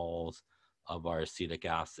 1.1 moles of our acetic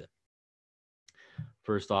acid.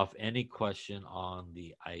 First off, any question on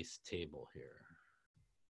the ice table here?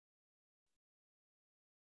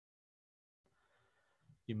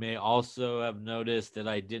 You may also have noticed that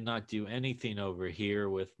I did not do anything over here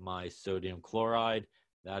with my sodium chloride.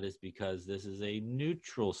 That is because this is a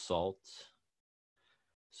neutral salt.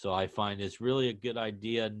 So I find it's really a good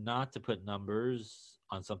idea not to put numbers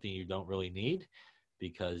on something you don't really need,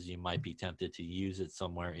 because you might be tempted to use it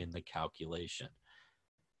somewhere in the calculation.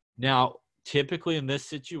 Now, typically in this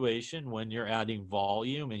situation, when you're adding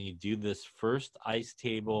volume and you do this first ice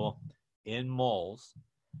table in moles,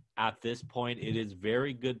 at this point, it is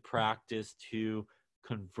very good practice to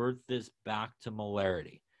convert this back to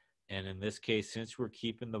molarity. And in this case, since we're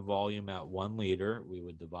keeping the volume at 1 liter, we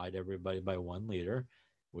would divide everybody by 1 liter,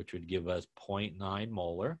 which would give us 0.9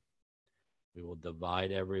 molar. We will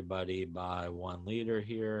divide everybody by 1 liter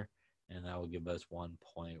here, and that will give us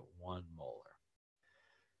 1.1 molar.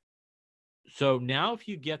 So now if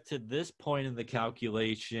you get to this point in the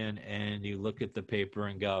calculation and you look at the paper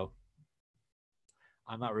and go,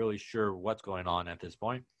 I'm not really sure what's going on at this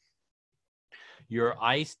point, your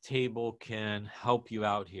ice table can help you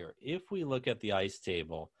out here. If we look at the ice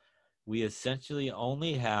table, we essentially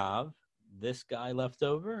only have this guy left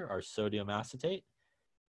over, our sodium acetate,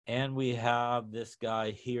 and we have this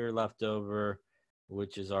guy here left over,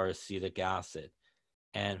 which is our acetic acid.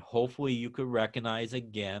 And hopefully you could recognize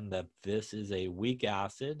again that this is a weak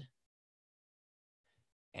acid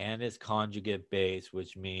and its conjugate base,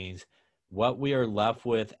 which means what we are left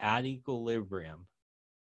with at equilibrium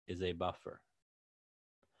is a buffer.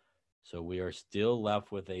 So we are still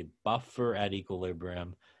left with a buffer at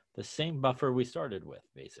equilibrium, the same buffer we started with,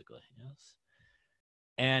 basically. Yes.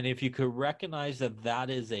 And if you could recognize that that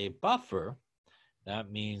is a buffer, that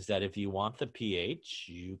means that if you want the pH,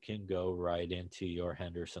 you can go right into your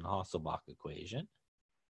Henderson-Hasselbalch equation.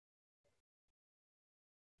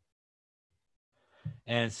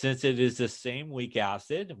 And since it is the same weak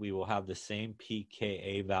acid, we will have the same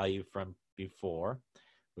pKa value from before,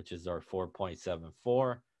 which is our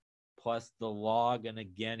 4.74, plus the log. And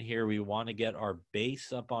again, here we want to get our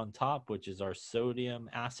base up on top, which is our sodium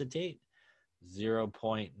acetate,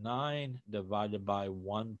 0.9 divided by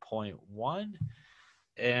 1.1.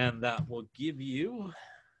 And that will give you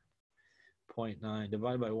 0.9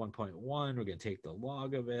 divided by 1.1. We're going to take the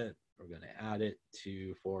log of it. We're going to add it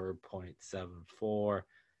to 4.74.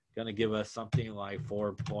 Going to give us something like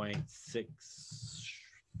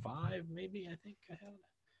 4.65, maybe, I think I have.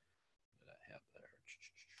 What did I have there?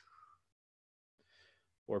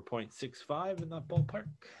 4.65 in that ballpark.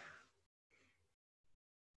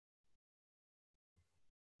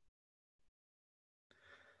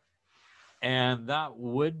 And that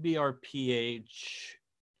would be our pH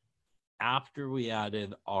after we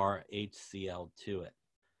added our HCl to it.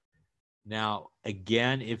 Now,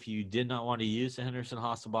 again, if you did not want to use the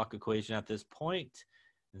Henderson-Hasselbalch equation at this point,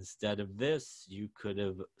 instead of this, you could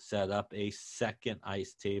have set up a second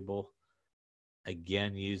ice table,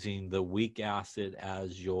 again, using the weak acid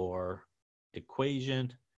as your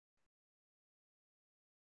equation,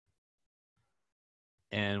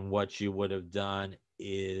 And what you would have done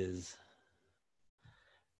is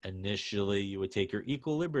initially you would take your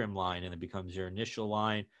equilibrium line and it becomes your initial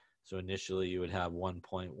line. So initially you would have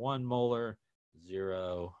 1.1 molar,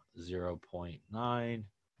 0.9.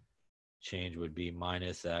 Change would be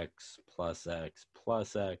minus x plus x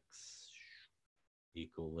plus x.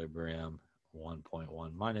 Equilibrium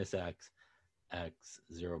 1.1 minus x, x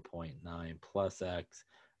 0.9 plus x.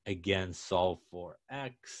 Again, solve for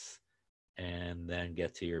x and then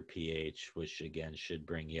get to your pH, which again should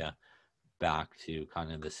bring you back to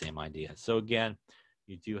kind of the same idea. So again,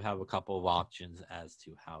 you do have a couple of options as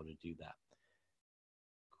to how to do that.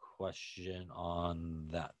 Question on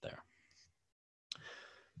that there.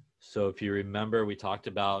 So if you remember, we talked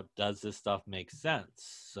about, does this stuff make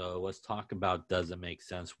sense? So let's talk about, does it make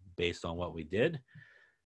sense based on what we did?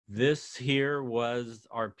 This here was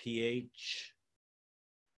our pH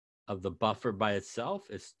of the buffer by itself.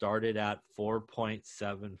 It started at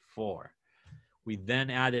 4.74. We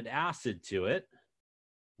then added acid to it,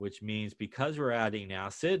 which means because we're adding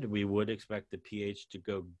acid, we would expect the pH to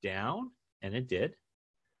go down, and it did,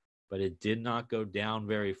 but it did not go down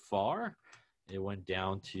very far. It went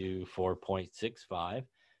down to 4.65.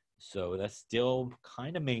 So that's still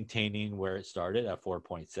kind of maintaining where it started at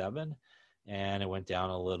 4.7, and it went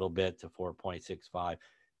down a little bit to 4.65.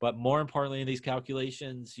 But more importantly, in these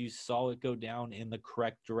calculations, you saw it go down in the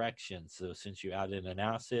correct direction. So since you added an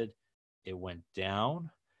acid, it went down.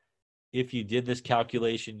 If you did this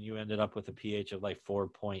calculation, you ended up with a pH of like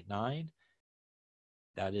 4.9.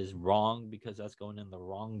 That is wrong because that's going in the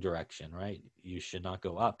wrong direction, right? You should not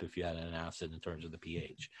go up if you add an acid in terms of the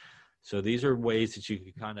pH. So these are ways that you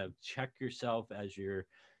can kind of check yourself as you're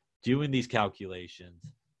doing these calculations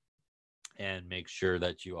and make sure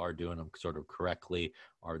that you are doing them sort of correctly,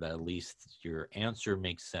 or that at least your answer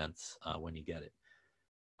makes sense when you get it.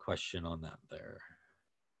 Question on that there.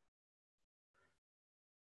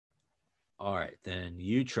 All right, then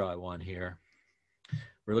you try one here.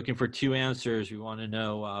 We're looking for two answers. We want to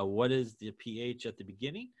know what is the pH at the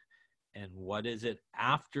beginning and what is it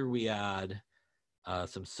after we add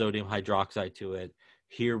some sodium hydroxide to it.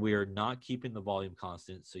 Here we are not keeping the volume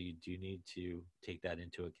constant, so you do need to take that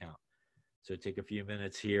into account. So take a few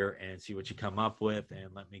minutes here and see what you come up with, and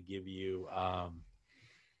let me give you a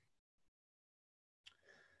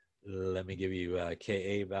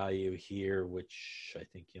Ka value here, which I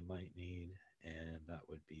think you might need, and that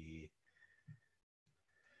would be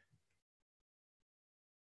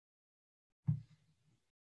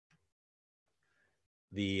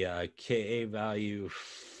the Ka value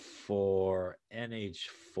for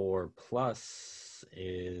NH4 plus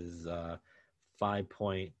is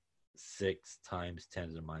 5.6 times 10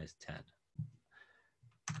 to the minus 10.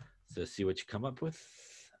 So see what you come up with.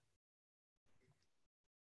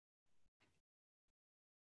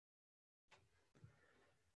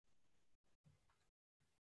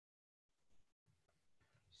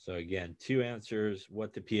 So again, two answers,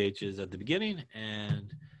 what the pH is at the beginning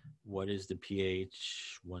and what is the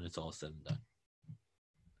pH when it's all said and done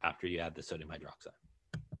after you add the sodium hydroxide.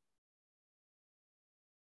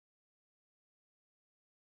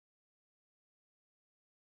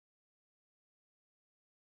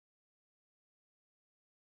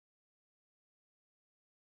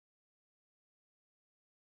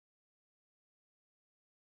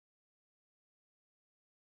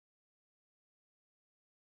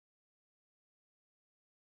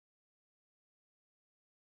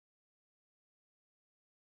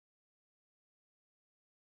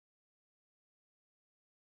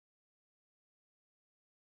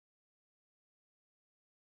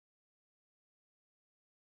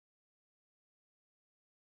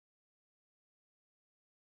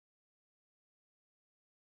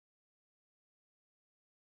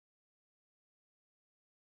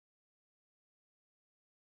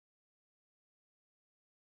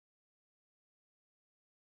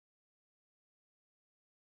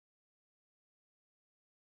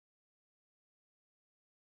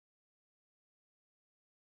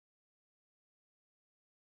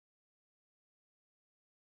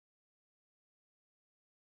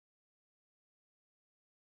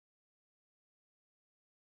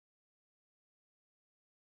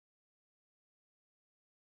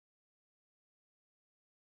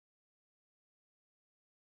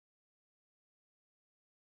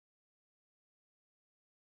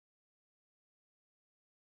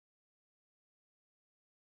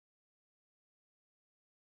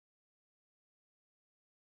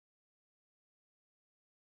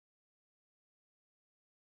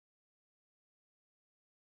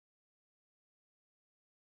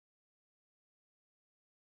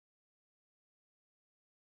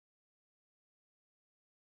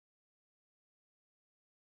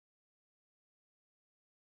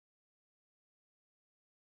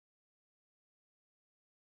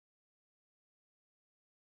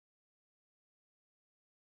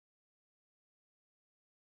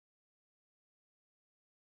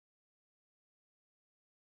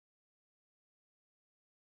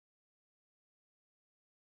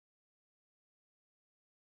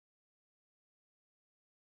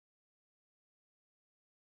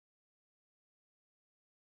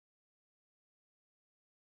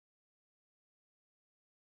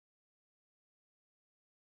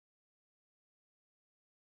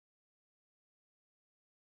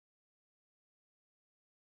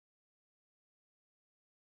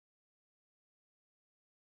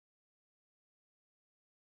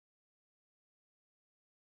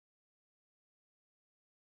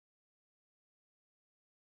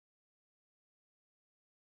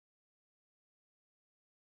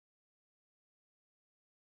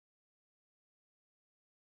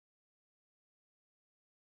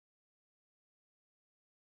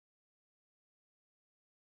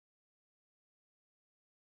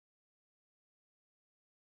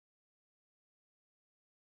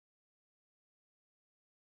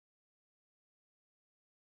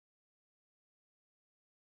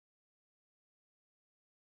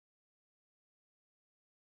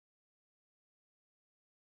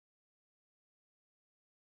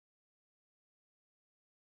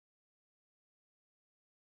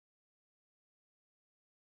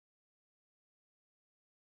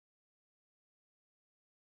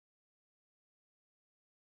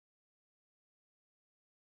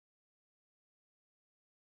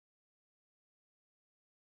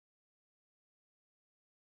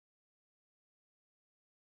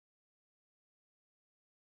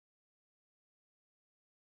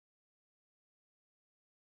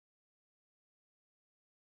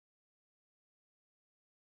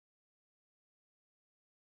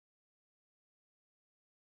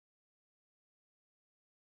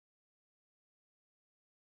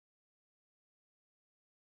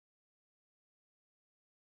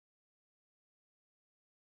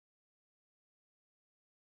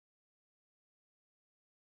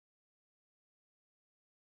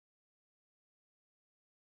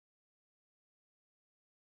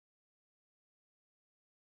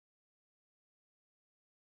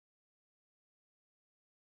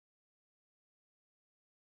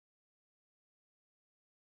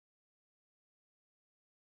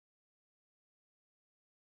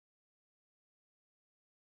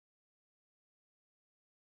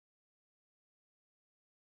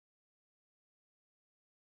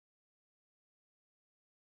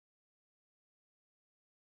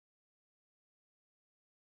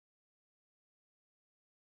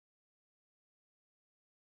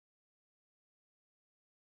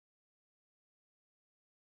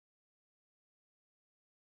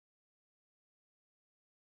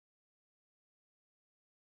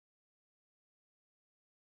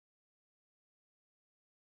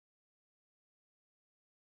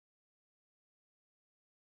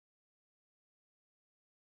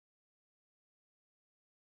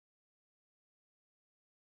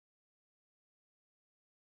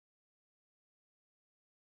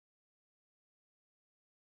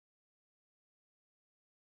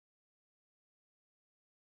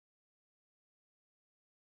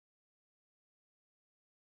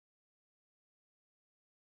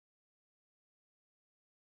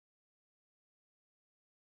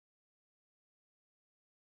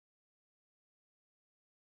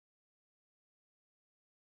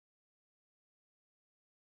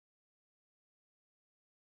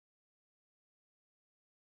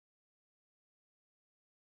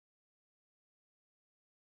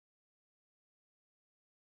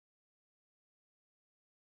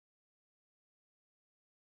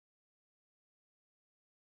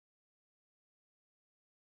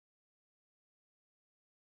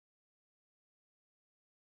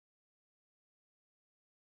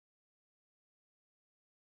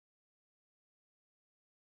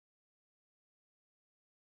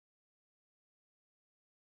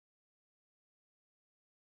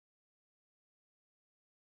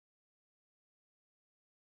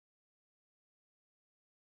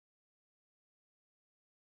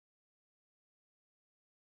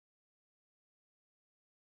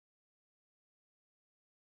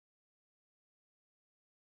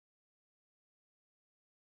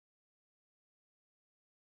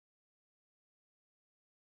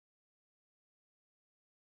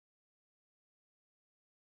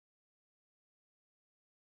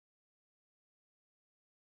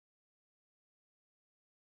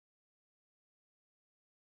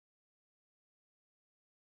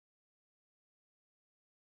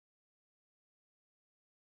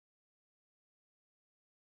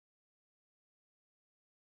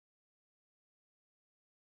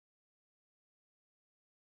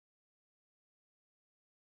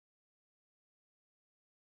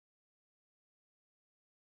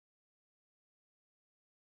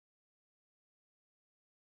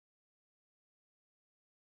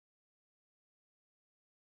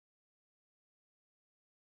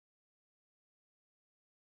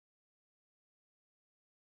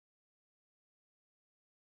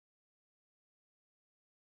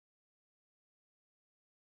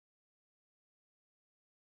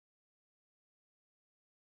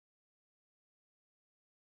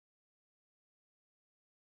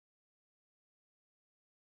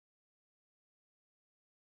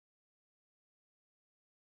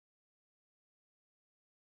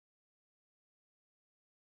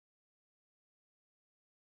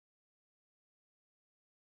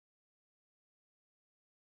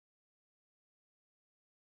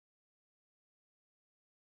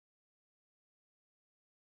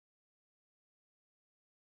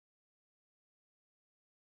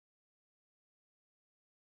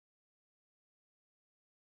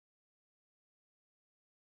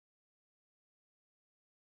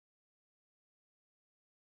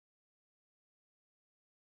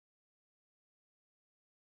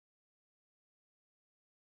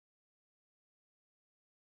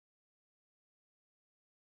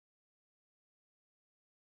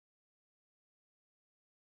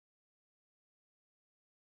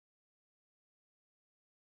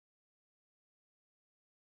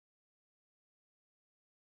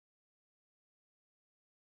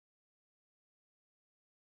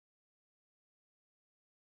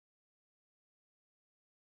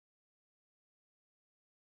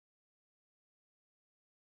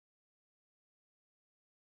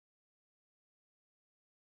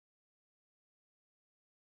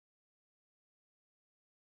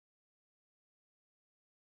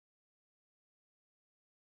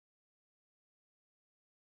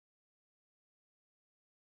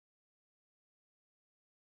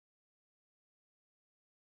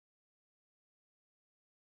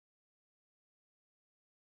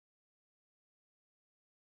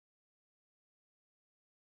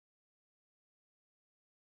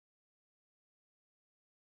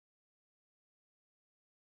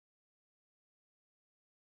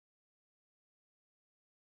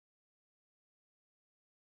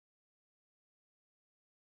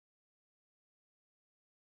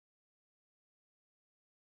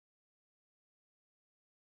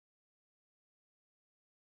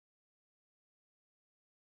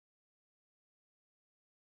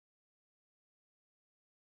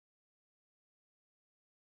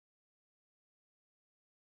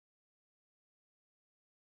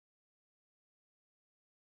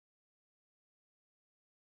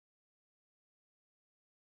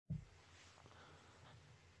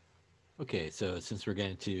 Okay, so since we're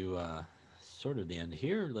getting to sort of the end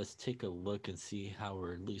here, let's take a look and see how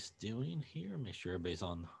we're at least doing here. Make sure everybody's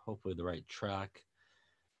on hopefully the right track.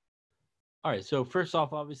 All right, so first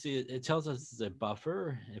off, obviously, it tells us it's a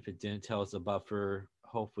buffer. If it didn't tell us a buffer,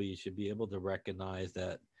 hopefully you should be able to recognize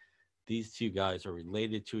that these two guys are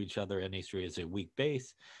related to each other. NH3 is a weak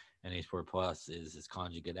base. NH4 plus is its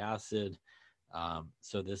conjugate acid.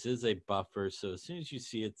 So this is a buffer. So as soon as you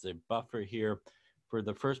see it's a buffer here, for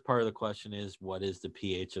the first part of the question is, what is the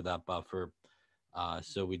pH of that buffer?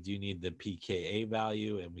 So we do need the pKa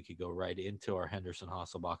value, and we could go right into our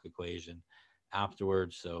Henderson-Hasselbalch equation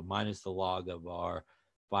afterwards. So minus the log of our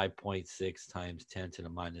 5.6 times 10 to the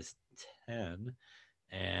minus 10,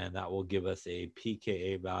 and that will give us a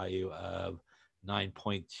pKa value of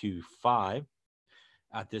 9.25.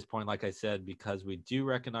 At this point, like I said, because we do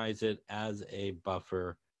recognize it as a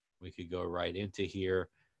buffer, we could go right into here.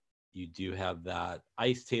 You do have that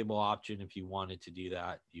ice table option. If you wanted to do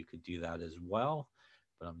that, you could do that as well.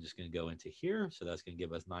 But I'm just going to go into here. So that's going to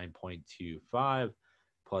give us 9.25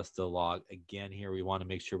 plus the log. Again, here we want to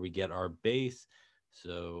make sure we get our base.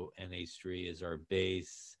 So NH3 is our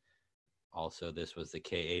base. Also, this was the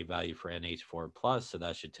Ka value for NH4 plus. So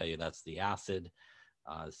that should tell you that's the acid.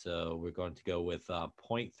 So we're going to go with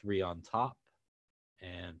 0.3 on top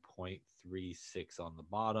and 0.36 on the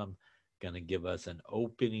bottom. Going to give us an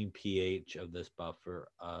opening pH of this buffer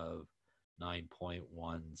of 9.17,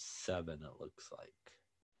 it looks like.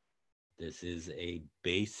 This is a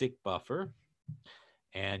basic buffer,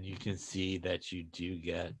 and you can see that you do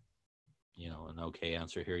get, an okay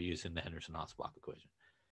answer here using the Henderson-Hasselbalch equation.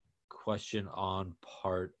 Question on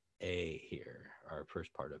part A here, our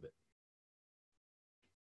first part of it.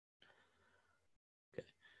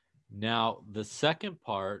 Now, the second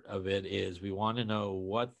part of it is we want to know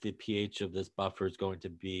what the pH of this buffer is going to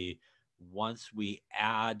be once we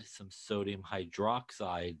add some sodium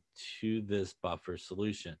hydroxide to this buffer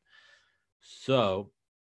solution. So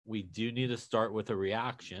we do need to start with a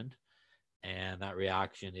reaction, and that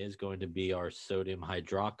reaction is going to be our sodium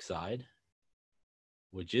hydroxide,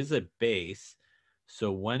 which is a base.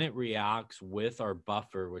 So when it reacts with our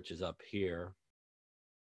buffer, which is up here,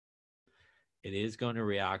 it is going to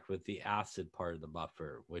react with the acid part of the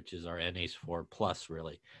buffer, which is our NH4 plus,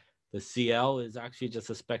 really. The Cl is actually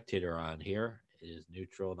just a spectator on here. It is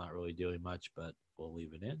neutral, not really doing much, but we'll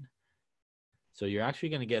leave it in. So you're actually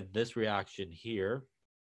going to get this reaction here.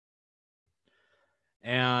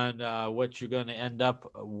 And what you're going to end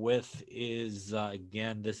up with is,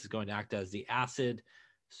 again, this is going to act as the acid.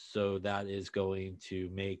 So that is going to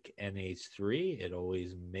make NH3. It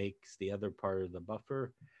always makes the other part of the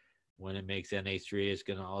buffer. When it makes NH3, it's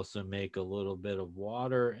going to also make a little bit of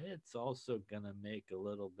water. It's also going to make a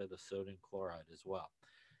little bit of sodium chloride as well.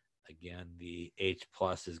 Again, the H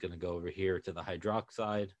plus is going to go over here to the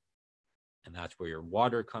hydroxide, and that's where your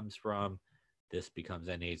water comes from. This becomes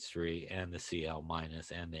NH3, and the Cl minus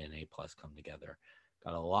and the Na plus come together.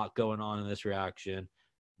 Got a lot going on in this reaction.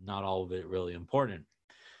 Not all of it really important.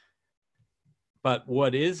 But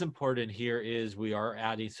what is important here is we are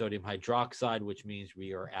adding sodium hydroxide, which means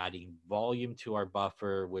we are adding volume to our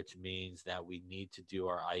buffer, which means that we need to do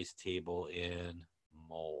our ice table in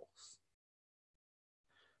moles.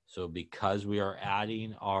 So because we are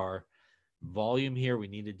adding our volume here, we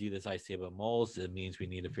need to do this ice table in moles. It means we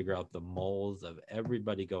need to figure out the moles of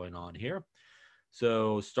everybody going on here.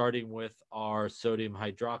 So starting with our sodium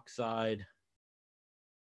hydroxide,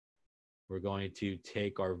 we're going to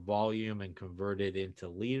take our volume and convert it into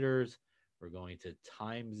liters. We're going to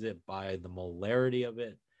times it by the molarity of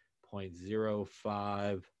it,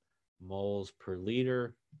 0.05 moles per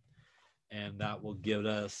liter. And that will give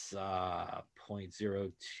us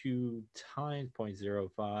 0.02 times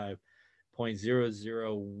 0.05,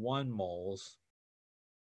 0.001 moles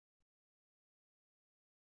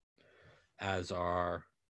as our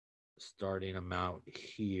starting amount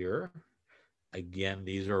here. Again,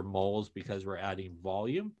 these are moles because we're adding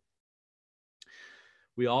volume.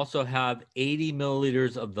 We also have 80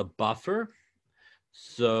 milliliters of the buffer.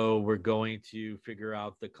 So we're going to figure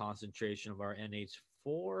out the concentration of our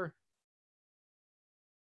NH4.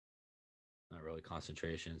 Not really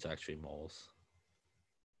concentration, it's actually moles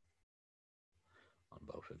on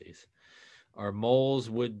both of these. Our moles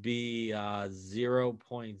would be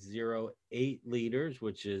 0.08 liters,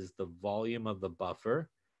 which is the volume of the buffer,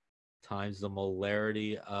 times the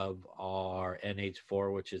molarity of our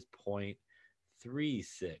NH4, which is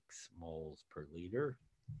 0.36 moles per liter.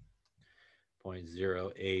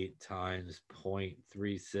 0.08 times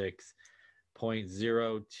 0.36,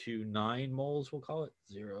 0.029 moles, we'll call it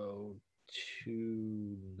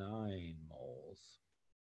 0.29 moles.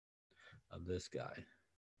 of this guy.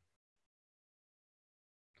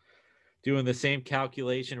 Doing the same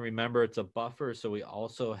calculation, remember it's a buffer, so we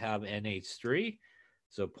also have NH3.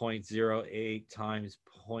 So 0.08 times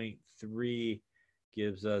 0.3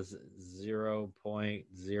 gives us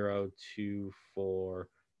 0.024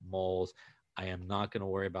 moles. I am not going to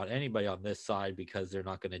worry about anybody on this side because they're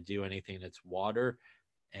not going to do anything. It's water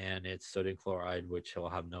and it's sodium chloride, which will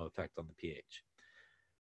have no effect on the pH.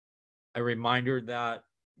 A reminder that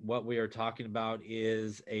what we are talking about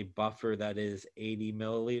is a buffer that is 80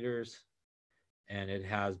 milliliters, and it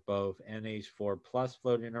has both NH4 plus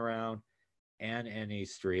floating around and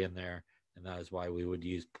NH3 in there, and that is why we would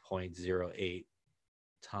use 0.08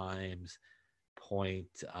 times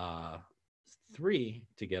 0.3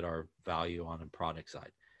 to get our value on the product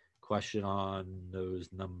side. Question on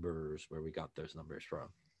those numbers, where we got those numbers from.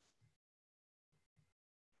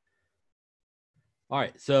 All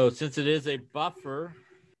right, so since it is a buffer,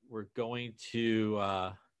 we're going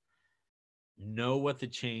to know what the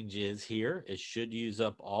change is here. It should use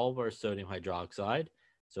up all of our sodium hydroxide.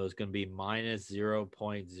 So it's going to be minus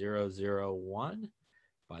 0.001.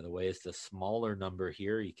 By the way, it's the smaller number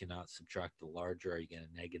here. You cannot subtract the larger or you get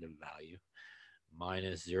a negative value.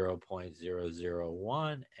 Minus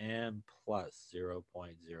 0.001 and plus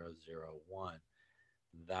 0.001.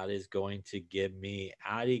 That is going to give me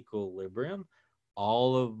at equilibrium.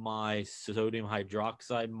 All of my sodium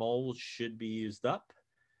hydroxide moles should be used up.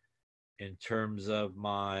 In terms of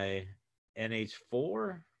my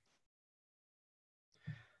NH4,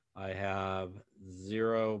 I have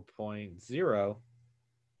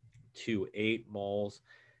 0.028 moles.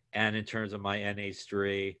 And in terms of my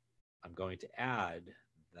NH3, I'm going to add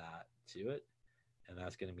that to it. And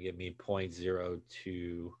that's going to give me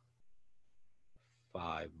 0.025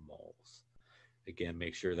 moles. Again,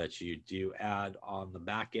 make sure that you do add on the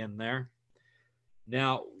back end there.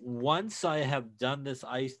 Now, once I have done this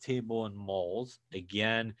ice table in moles,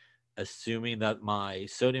 again, assuming that my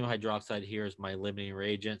sodium hydroxide here is my limiting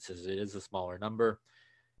reagent, since it is a smaller number,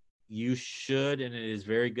 you should, and it is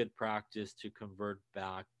very good practice, to convert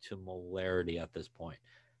back to molarity at this point.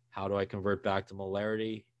 How do I convert back to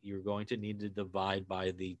molarity? You're going to need to divide by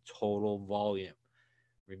the total volume.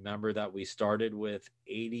 Remember that we started with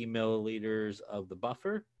 80 milliliters of the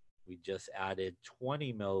buffer. We just added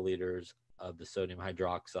 20 milliliters of the sodium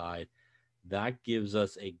hydroxide. That gives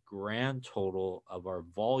us a grand total of our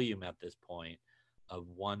volume at this point of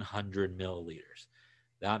 100 milliliters.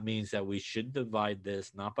 That means that we should divide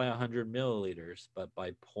this not by 100 milliliters, but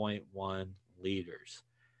by 0.1 liters.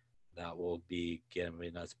 That will be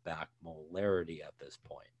giving us back molarity at this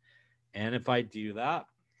point. And if I do that,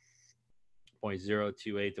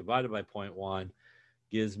 0.028 divided by 0.1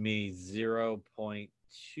 gives me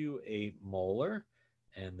 0.28 molar,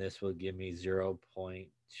 and this will give me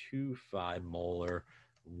 0.25 molar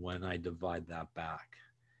when I divide that back.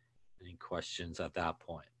 Any questions at that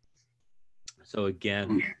point? So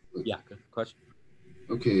again, yeah, good question.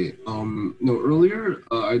 Okay. No, earlier,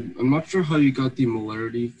 I'm not sure how you got the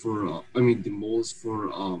molarity for, the moles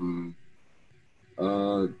for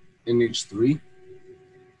NH3.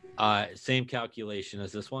 Same calculation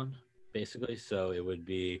as this one, basically. So it would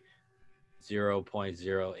be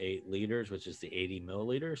 0.08 liters, which is the 80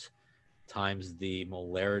 milliliters, times the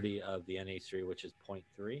molarity of the NH3, which is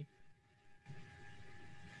 0.3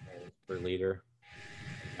 moles per liter.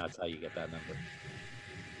 And that's how you get that number.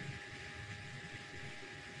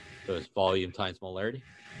 So it's volume times molarity.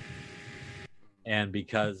 And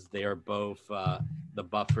because they are both the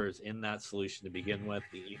buffers in that solution to begin with,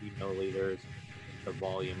 the 80 milliliters, the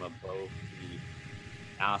volume of both the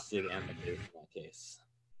acid and the base in that case.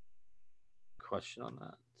 Question on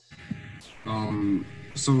that?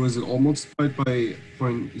 So is it all multiplied by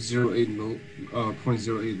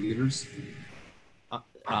 0.08 liters?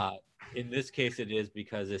 In this case, it is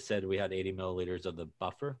because it said we had 80 milliliters of the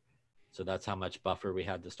buffer. So that's how much buffer we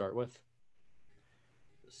had to start with.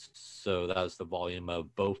 So that was the volume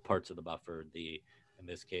of both parts of the buffer, in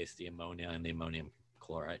this case, the ammonia and the ammonium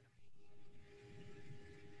chloride.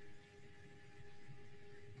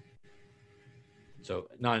 So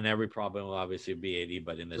not in every problem will obviously be 80,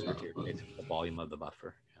 but in this particular case, it's the volume of the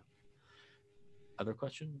buffer. Yeah. Other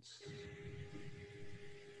questions?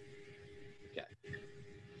 Okay.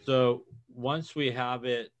 So once we have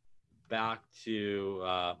it back to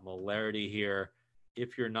molarity here,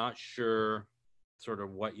 if you're not sure sort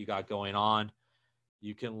of what you got going on,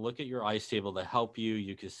 you can look at your ice table to help you.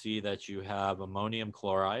 You can see that you have ammonium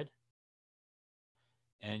chloride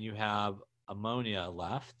and you have ammonia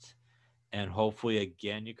left. And hopefully,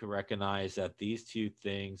 again, you can recognize that these two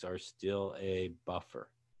things are still a buffer.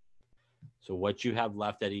 So what you have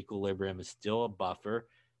left at equilibrium is still a buffer,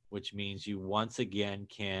 which means you once again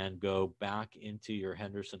can go back into your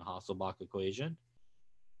Henderson-Hasselbalch equation.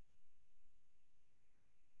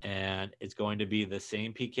 And it's going to be the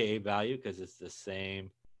same pKa value because it's the same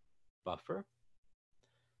buffer.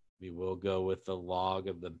 We will go with the log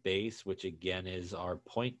of the base, which again is our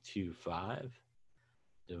 0.25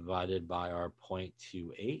 divided by our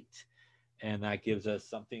 0.28. And that gives us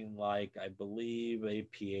something like, I believe, a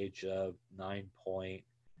pH of 9.20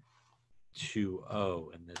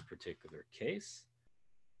 in this particular case.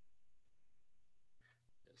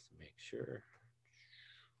 Just to make sure.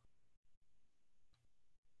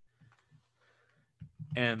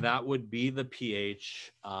 And that would be the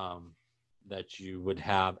pH that you would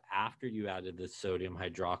have after you added the sodium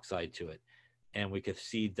hydroxide to it. And we could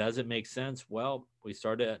see, does it make sense? Well, we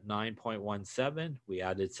started at 9.17. We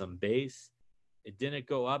added some base. It didn't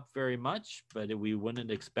go up very much, but we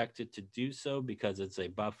wouldn't expect it to do so because it's a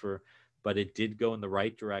buffer. But it did go in the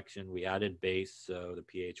right direction. We added base, so the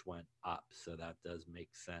pH went up. So that does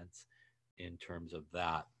make sense in terms of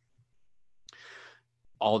that.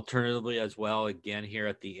 Alternatively, as well, again, here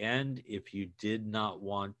at the end, if you did not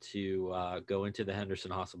want to go into the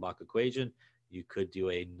Henderson-Hasselbalch equation, you could do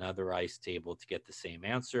another ice table to get the same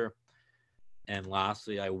answer. And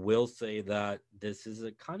lastly, I will say that this is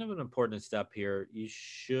a kind of an important step here. You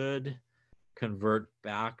should convert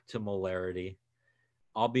back to molarity.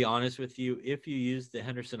 I'll be honest with you, if you use the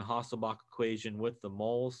Henderson-Hasselbalch equation with the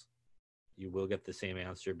moles, you will get the same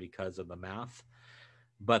answer because of the math.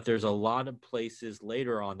 But there's a lot of places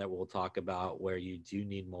later on that we'll talk about where you do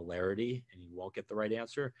need molarity and you won't get the right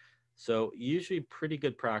answer. So usually pretty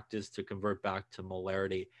good practice to convert back to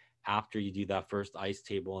molarity after you do that first ice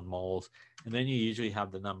table in moles. And then you usually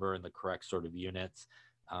have the number in the correct sort of units.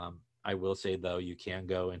 I will say, though, you can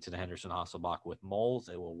go into the Henderson-Hasselbalch with moles.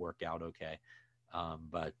 It will work out okay.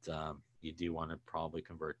 But you do want to probably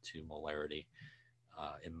convert to molarity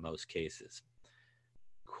in most cases.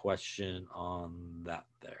 Question on that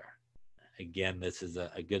there. Again, this is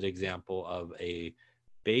a good example of a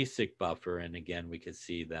basic buffer. And again, we can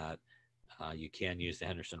see that you can use the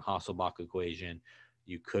Henderson-Hasselbalch equation.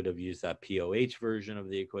 You could have used that POH version of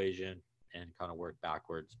the equation and kind of work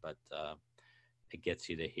backwards, but it gets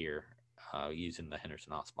you to here using the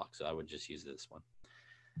Henderson-Hasselbalch. So I would just use this one.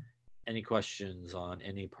 Any questions on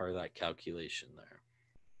any part of that calculation there?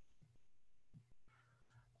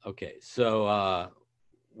 Okay, so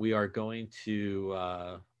we are going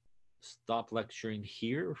to stop lecturing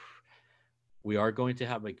here. We are going to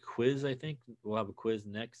have a quiz, I think. We'll have a quiz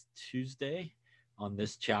next Tuesday on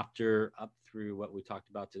this chapter up through what we talked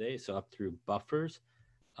about today. So up through buffers,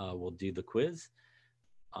 we'll do the quiz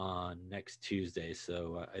on next Tuesday.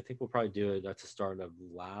 So I think we'll probably do it at the start of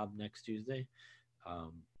lab next Tuesday.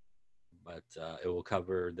 But it will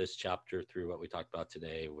cover this chapter through what we talked about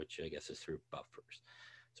today, which I guess is through buffers.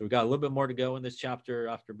 So we got a little bit more to go in this chapter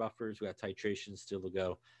after buffers. We got titration still to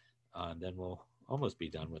go. And then we'll almost be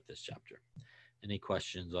done with this chapter. Any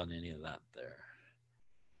questions on any of that there?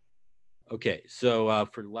 Okay, so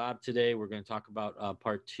for lab today, we're going to talk about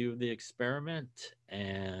part 2 of the experiment.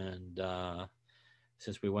 And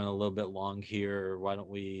since we went a little bit long here, why don't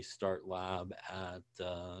we start lab at...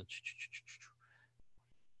 why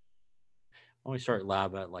don't we start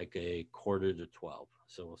lab at like a 11:45?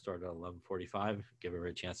 So we'll start at 11:45, give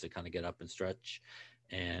everybody a chance to kind of get up and stretch,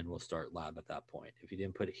 and we'll start lab at that point. If you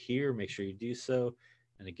didn't put it here, make sure you do so.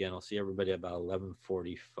 And again, I'll see everybody about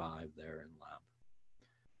 11:45 there in lab.